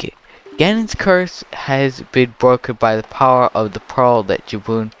big. Ganon's curse has been broken by the power of the pearl that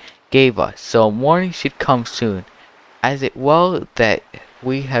Jaboon gave us, so morning should come soon. As it well that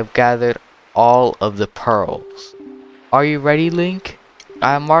we have gathered all of the pearls. Are you ready, Link?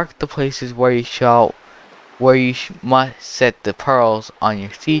 I marked the places where you must set the pearls on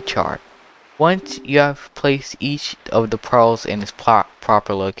your sea chart. Once you have placed each of the pearls in its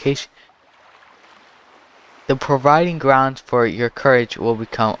proper location, the providing grounds for your courage will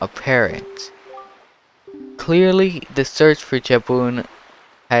become apparent. Clearly, the search for Jaboon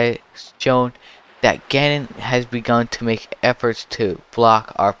has shown that Ganon has begun to make efforts to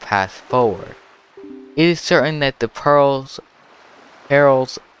block our path forward. It is certain that the perils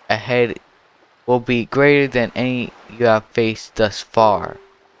ahead will be greater than any you have faced thus far.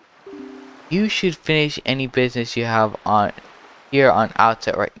 You should finish any business you have here on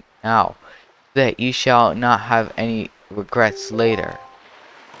Outset right now, that you shall not have any regrets later.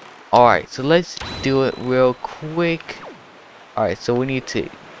 Alright, so let's do it real quick. Alright, so we need to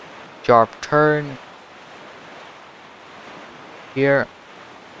sharp turn here.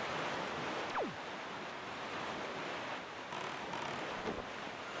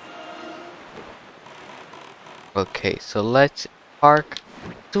 Okay, so let's park.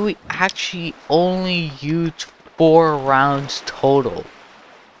 So we actually only used 4 rounds total.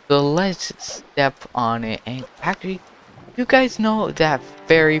 So let's step on it, and actually, you guys know that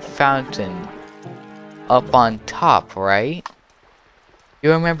fairy fountain up on top, right?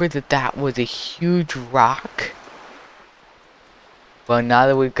 You remember that was a huge rock? Well, now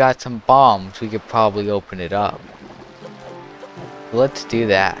that we've got some bombs, we could probably open it up. Let's do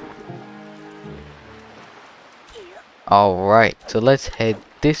that. Alright, so let's head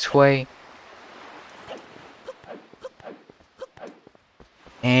this way.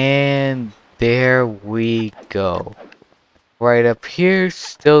 And there we go. Right up here,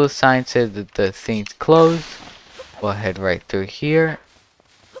 still the sign says that the thing's closed. We'll head right through here.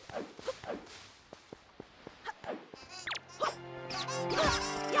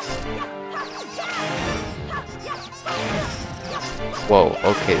 Whoa,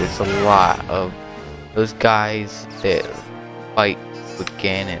 okay, there's a lot of those guys that fight with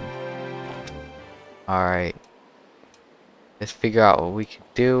Ganon. Alright. Let's figure out what we can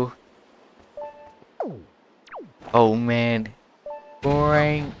do. Oh man.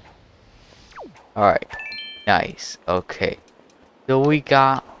 Boomerang. Alright. Nice. Okay. So we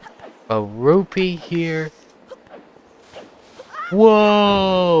got a rupee here.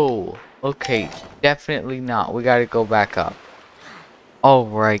 Whoa! Okay, definitely not. We gotta go back up.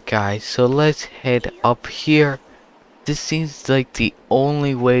 Alright guys, so let's head up here. This seems like the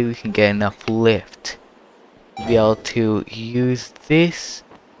only way we can get enough lift to be able to use this.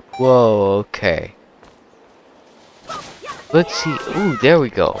 Whoa, okay. Let's see. Ooh, there we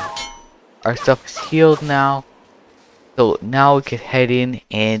go. Our stuff is healed now. So now we can head in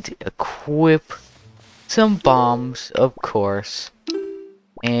and equip some bombs, of course.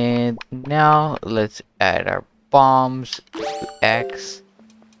 And now let's add our bombs to X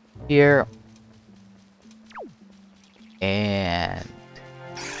here. And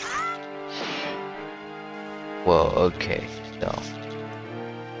whoa, okay, so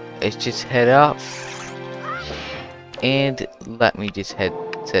let's just head up. And let me just set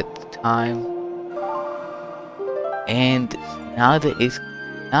the time. And now that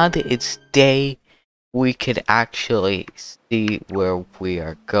it's day, we could actually see where we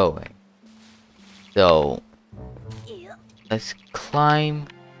are going. So let's climb,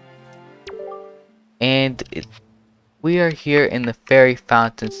 and we are here in the fairy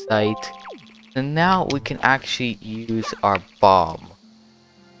fountain site. And now we can actually use our bomb.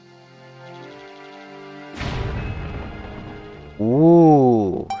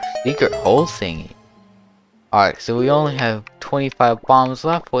 Ooh, secret hole thingy. Alright, so we only have 25 bombs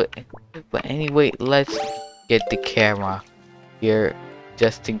left, but anyway, let's get the camera here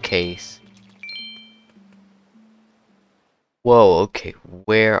just in case. Whoa, okay,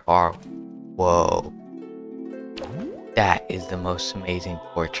 where are... Whoa. That is the most amazing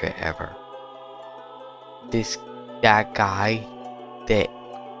portrait ever. That guy that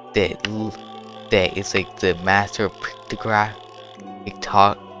is like the master of photography.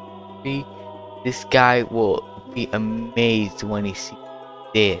 This guy will be amazed when he sees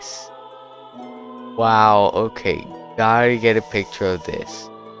this. Wow, okay. Gotta get a picture of this.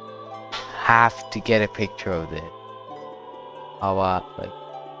 Have to get a picture of this. How about like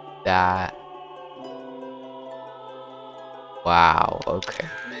that? Wow, okay.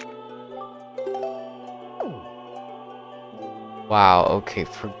 Wow, okay,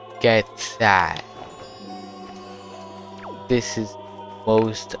 forget that. This is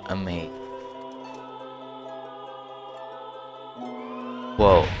most amazing.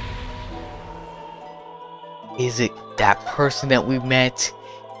 Whoa. Is it that person that we met?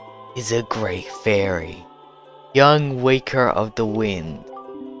 Is a great fairy. Young waker of the wind.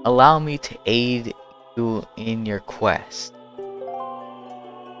 Allow me to aid you in your quest.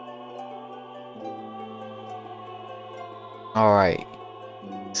 Alright.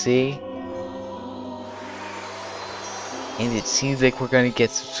 See? And it seems like we're gonna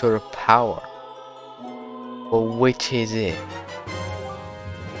get some sort of power. But which is it?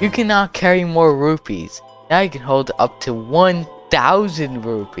 You can now carry more rupees. Now you can hold up to 1,000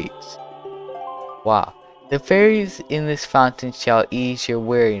 rupees. Wow. The fairies in this fountain shall ease your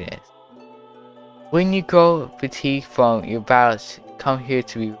weariness. When you grow fatigued from your battles, come here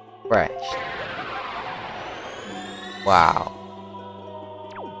to be refreshed. Wow.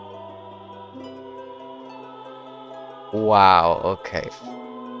 Wow, okay.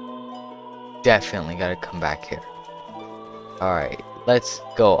 Definitely gotta come back here. Alright, let's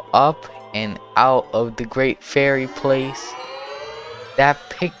go up and out of the great fairy place. That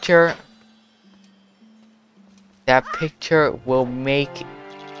picture will make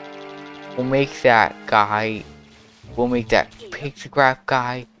that guy, will make that pictograph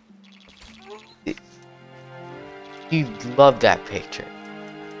guy, he'd love that picture.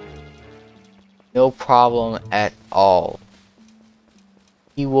 No problem at all.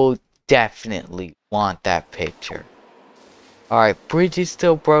 He will definitely want that picture. Alright, bridge is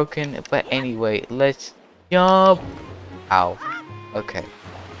still broken, but anyway, let's jump. Ow. Okay.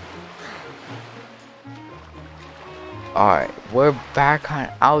 Alright, we're back on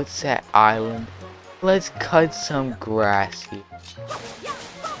Outset Island. Let's cut some grass here.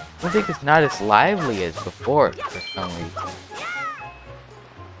 I think it's not as lively as before for some reason.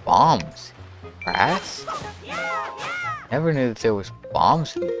 Bombs? Grass? Never knew that there was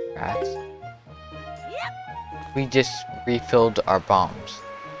bombs in the grass. We just refilled our bombs.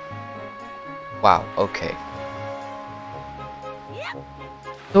 Wow, okay.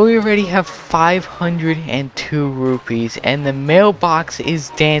 So we already have 502 rupees and the mailbox is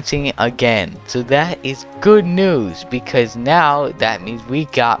dancing again. So that is good news because now that means we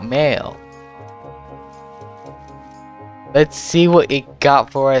got mail. Let's see what it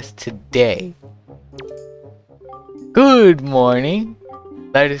got for us today. Good morning.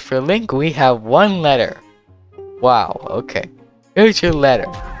 Letters for Link, we have one letter. Wow, okay. Here's your letter.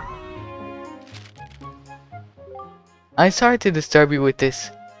 I'm sorry to disturb you with this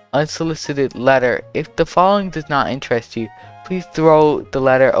unsolicited letter. If the following does not interest you, please throw the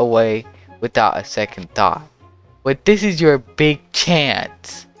letter away without a second thought. But this is your big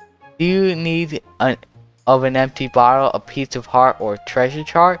chance. Do you need an empty bottle, a piece of heart, or treasure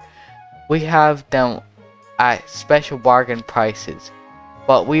chart? We have them at special bargain prices,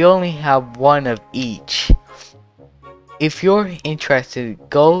 but we only have one of each. If you're interested,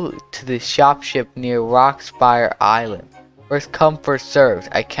 go to the shop ship near Rockspire Island. First come, first served.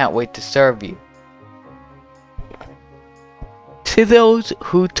 I can't wait to serve you. To those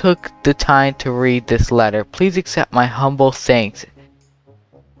who took the time to read this letter, please accept my humble thanks.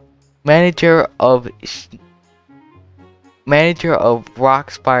 Manager of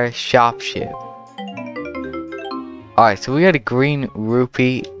Rockspire shop ship. Alright, so we got a green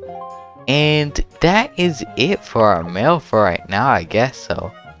rupee. And that is it for our mail for right now, I guess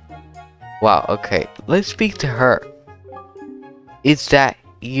so. Wow, okay. Let's speak to her. Is that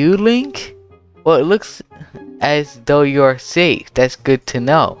you, Link? Well, it looks as though you're safe. That's good to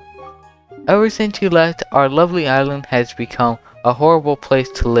know. Ever since you left, our lovely island has become a horrible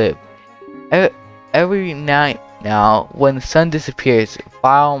place to live. Every night now, when the sun disappears,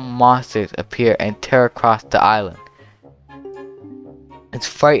 vile monsters appear and tear across the island. It's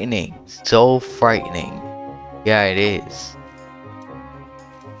frightening. So frightening. Yeah, it is.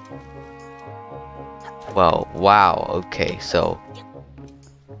 Well, wow. Okay, so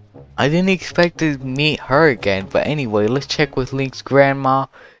I didn't expect to meet her again, but anyway, let's check with Link's grandma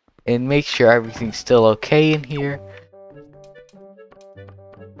and make sure everything's still okay in here.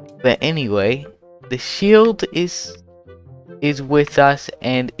 But anyway, the shield is with us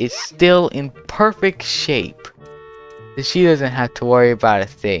and is still in perfect shape. So she doesn't have to worry about a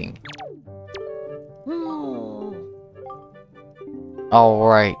thing.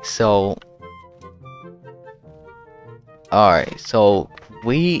 Alright, so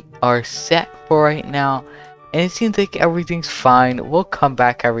we are set for right now, and it seems like everything's fine. We'll come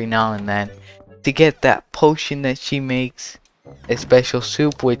back every now and then to get that potion that she makes, a special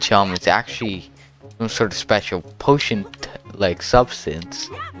soup, which is actually some sort of special potion like substance,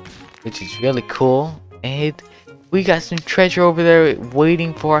 which is really cool. And we got some treasure over there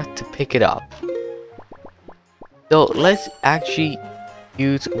waiting for us to pick it up. So let's actually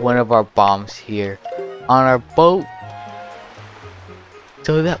use one of our bombs here on our boat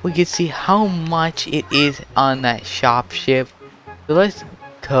so that we can see how much it is on that shop ship. So let's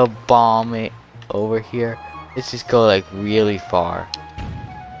bomb it over here. Let's just go like really far,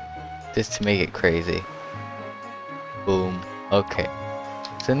 just to make it crazy. Boom. Okay.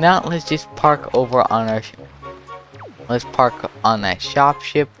 So now let's just park over on our let's park on that shop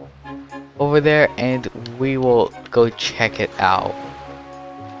ship over there, and we will go check it out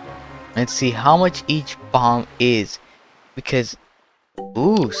and see how much each bomb is, because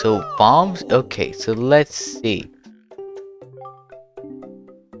ooh, so bombs. Okay, so let's see.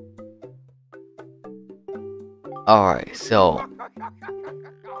 Alright, so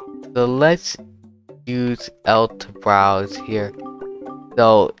let's use L to browse here.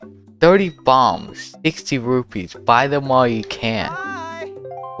 So 30 bombs, 60 rupees. Buy them while you can.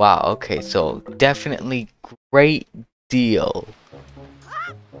 Wow, okay, so definitely great deal.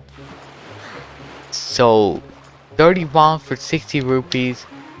 So 30 bombs for 60 rupees.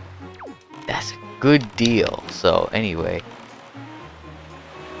 That's a good deal. So anyway,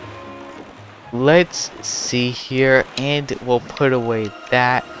 let's see here, and we'll put away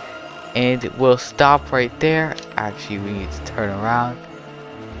that, and we'll stop right there. Actually, we need to turn around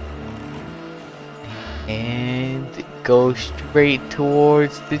and go straight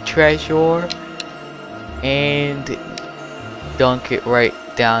towards the treasure and dunk it right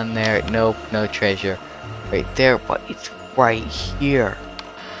down there. Nope, no treasure right there, but it's right here.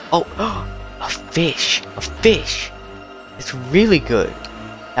 Oh, a fish, a fish. It's really good.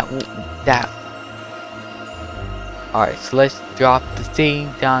 That. Alright, so let's drop the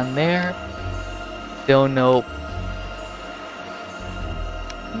thing down there. Still nope.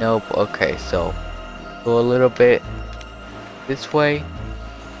 Nope. Okay, so go a little bit this way.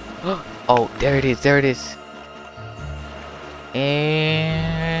 Oh, there it is, there it is.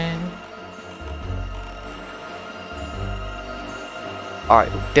 And Alright,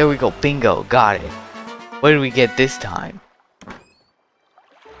 there we go. Bingo. Got it. What did we get this time?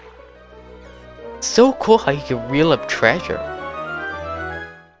 So cool how you can reel up treasure.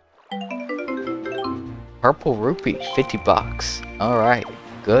 Purple rupee, 50 bucks. Alright,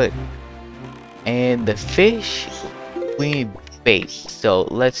 good. And the fish, we need bait. So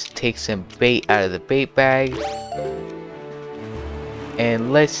let's take some bait out of the bait bag.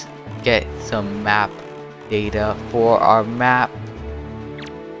 And let's get some map data for our map.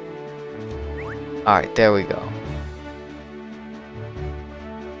 Alright, there we go.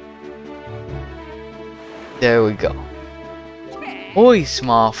 There we go. Oi,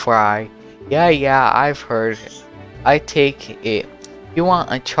 small fry. Yeah, I've heard. I take it. You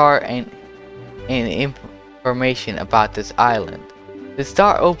want a chart and information about this island. Then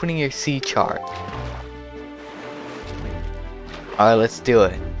start opening your sea chart. Alright, let's do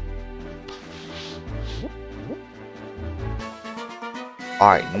it.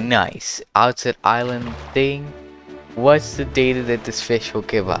 Alright, nice. Outset island thing. What's the data that this fish will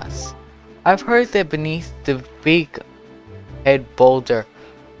give us? I've heard that beneath the big head boulder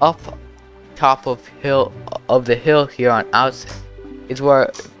up top of the hill here on Outset is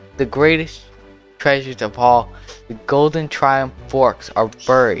where the greatest treasures of all, the golden triumph forks, are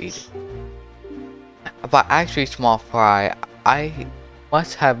buried. But actually, small fry, I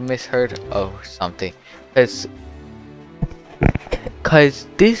must have misheard of something, cause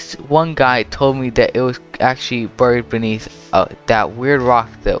this one guy told me that it was actually buried beneath that weird rock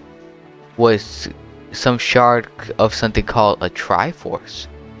that was some shard of something called a Triforce.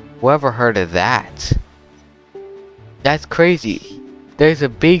 Whoever heard of that? That's crazy. There's a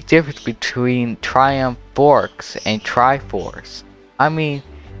big difference between Triumph Forks and Triforce. I mean,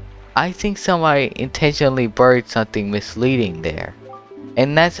 I think somebody intentionally buried something misleading there.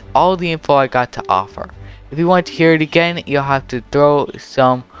 And that's all the info I got to offer. If you want to hear it again, you'll have to throw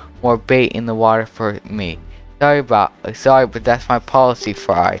some more bait in the water for me. Sorry, but that's my policy,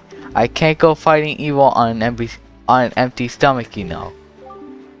 Fry. I can't go fighting evil on an empty stomach, you know.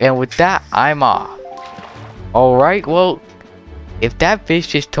 And with that, I'm off. Alright, well, if that fish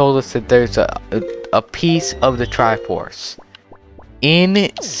just told us that there's a piece of the Triforce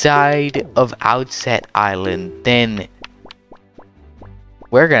inside of Outset Island, then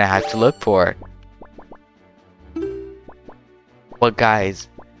we're gonna have to look for it. But guys,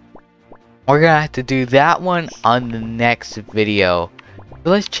 we're gonna have to do that one on the next video. So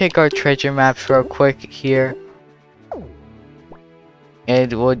let's check our treasure maps real quick here.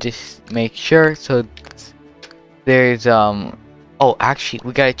 And we'll just make sure. So there's oh, actually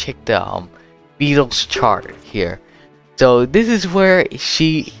we gotta check the Beetle's chart here. So this is where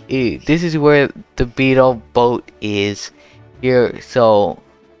this is where the Beetle boat is here. So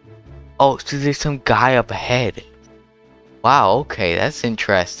oh, so there's some guy up ahead. Wow, okay, that's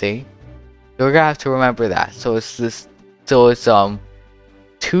interesting. So we're gonna have to remember that. So it's this, so it's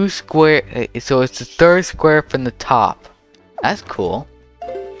two square, so it's the third square from the top. That's cool.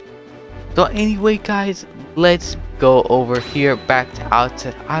 So anyway guys, let's go over here back to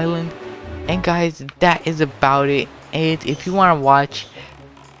Outset Island. And guys, that is about it. And if you want to watch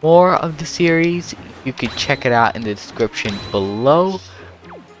more of the series, you can check it out in the description below.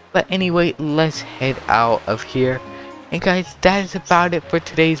 But anyway, let's head out of here. And guys, that is about it for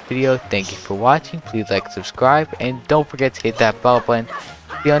today's video. Thank you for watching. Please like, subscribe, and don't forget to hit that bell button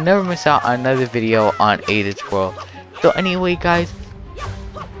so you'll never miss out on another video on Aden's World. So anyway guys,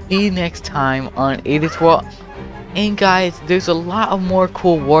 see you next time on Aden's World. And guys, there's a lot of more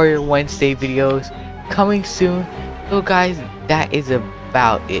cool Warrior Wednesday videos coming soon. So guys, that is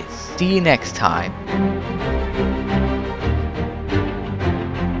about it. See you next time.